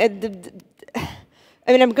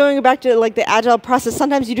 And I'm going back to like the Agile process.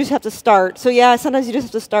 Sometimes you just have to start. So yeah, sometimes you just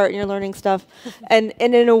have to start and you're learning stuff. And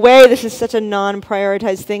in a way, this is such a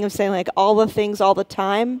non-prioritized thing of saying like all the things all the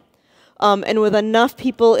time. And with enough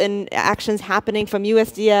people and actions happening from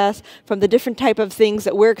USDS, from the different type of things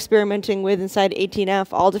that we're experimenting with inside 18F,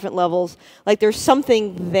 all different levels, like there's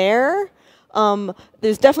something there.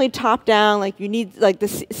 There's definitely top down, like you need like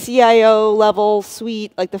the CIO level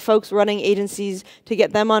suite, like the folks running agencies to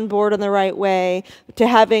get them on board in the right way, to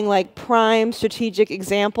having like prime strategic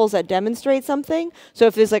examples that demonstrate something. So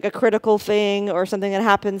if there's like a critical thing or something that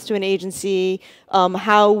happens to an agency,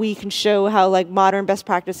 how we can show how like modern best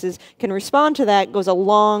practices can respond to that goes a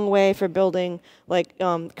long way for building like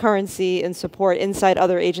currency and support inside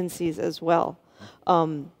other agencies as well.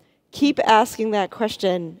 Keep asking that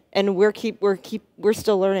question, and we're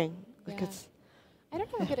still learning. Like I don't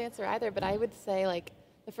have a good answer either, but I would say like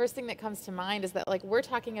the first thing that comes to mind is that like we're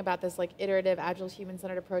talking about this like iterative, agile,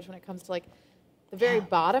 human-centered approach when it comes to like the very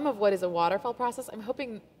bottom of what is a waterfall process. I'm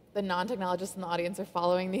hoping the non-technologists in the audience are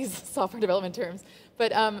following these software development terms,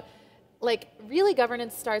 but like really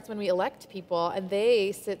governance starts when we elect people and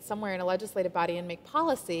they sit somewhere in a legislative body and make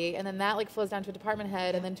policy, and then that like flows down to a department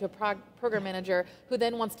head and then to a program manager who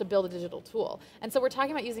then wants to build a digital tool. And so we're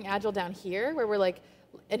talking about using Agile down here where we're like,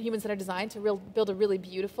 and human-centered design to build a really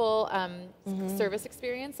beautiful service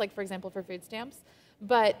experience, like for example for food stamps.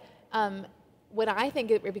 But when I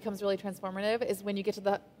think it becomes really transformative is when you get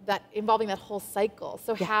to that involving that whole cycle.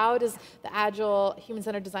 So how does the Agile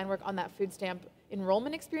human-centered design work on that food stamp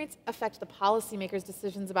enrollment experience affect the policymakers'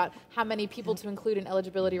 decisions about how many people to include in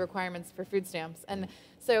eligibility requirements for food stamps? And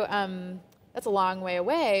so that's a long way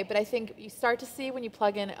away, but I think you start to see when you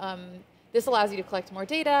plug in, this allows you to collect more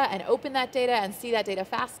data and open that data and see that data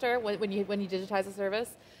faster when you digitize a service.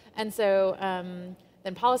 And so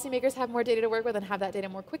then policymakers have more data to work with and have that data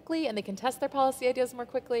more quickly, and they can test their policy ideas more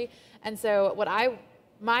quickly. And so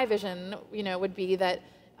my vision, would be that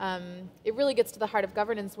it really gets to the heart of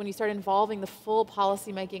governance when you start involving the full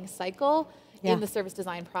policymaking cycle in the service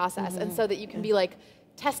design process, and so that you can be like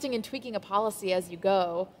testing and tweaking a policy as you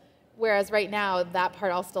go. Whereas right now, that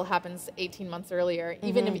part all still happens 18 months earlier,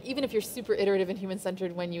 even if you're super iterative and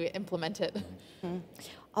human-centered when you implement it. Can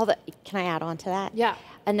I add on to that? Yeah.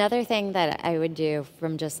 Another thing that I would do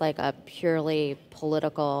from just like a purely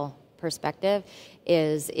political perspective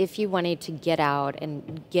is if you wanted to get out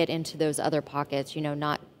and get into those other pockets,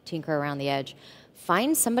 not tinker around the edge,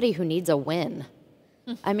 find somebody who needs a win.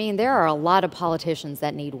 I mean, there are a lot of politicians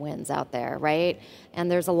that need wins out there, right?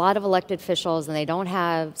 And there's a lot of elected officials, and they don't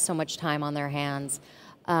have so much time on their hands.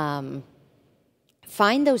 Find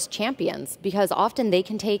those champions, because often they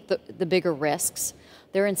can take the bigger risks.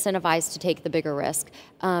 They're incentivized to take the bigger risk,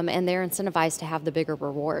 and they're incentivized to have the bigger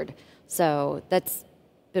reward. So that's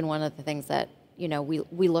been one of the things that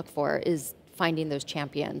we look for, is finding those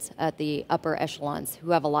champions at the upper echelons who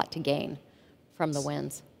have a lot to gain from the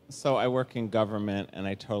wins. So I work in government, and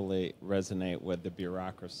I totally resonate with the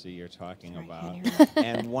bureaucracy you're talking about.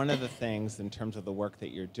 And one of the things in terms of the work that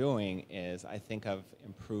you're doing is I think of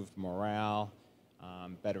improved morale,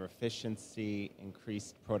 better efficiency,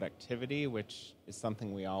 increased productivity, which is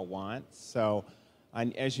something we all want. So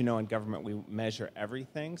as you know, in government, we measure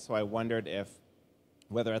everything. So I wondered if,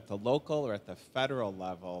 whether at the local or at the federal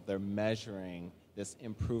level, they're measuring this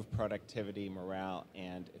improved productivity, morale,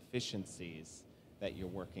 and efficiencies that you're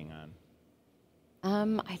working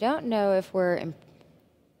on. I don't know if we're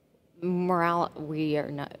morale. We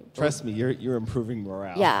are not. Trust me, you're improving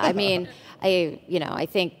morale. Yeah, I mean, I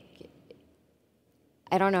think.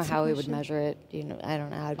 I don't know how we would measure it. I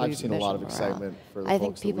don't know how to. I've seen a lot of excitement for the I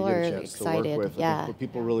folks think people that we are get a chance excited. to work with. Yeah. I think what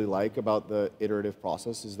people really like about the iterative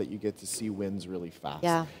process is that you get to see wins really fast.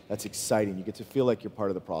 Yeah. That's exciting. You get to feel like you're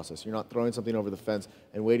part of the process. You're not throwing something over the fence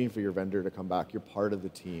and waiting for your vendor to come back. You're part of the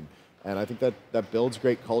team. And I think that builds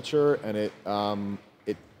great culture, and it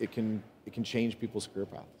can change people's career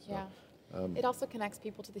paths. So, yeah. It also connects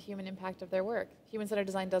people to the human impact of their work. Human-centered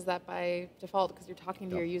design does that by default, because you're talking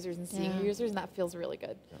to your users and seeing your users, and that feels really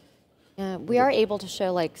good. Yeah. We are able to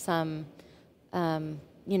show like some,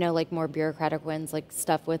 like more bureaucratic wins, like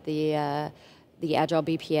stuff with the Agile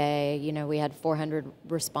BPA. We had 400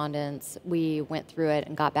 respondents. We went through it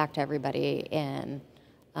and got back to everybody in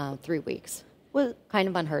 3 weeks. Was kind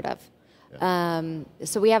of unheard of. Yeah.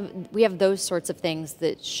 So we have those sorts of things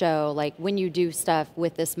that show, like, when you do stuff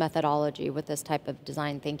with this methodology, with this type of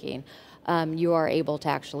design thinking, you are able to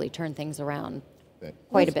actually turn things around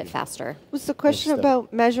quite a bit faster. Was the question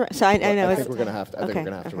about measuring? So I know. I think we're gonna have to. I think we're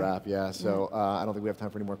gonna have to wrap. Yeah. So I don't think we have time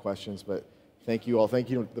for any more questions. But thank you all. Thank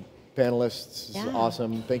you to the panelists. This is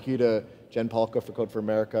awesome. Thank you to Jen Polka for Code for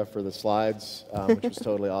America for the slides, which was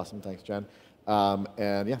totally awesome. Thanks, Jen.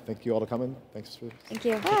 And yeah, thank you all for coming. Thanks for. Thank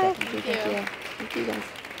you. Bye. Thank you. Thank you guys.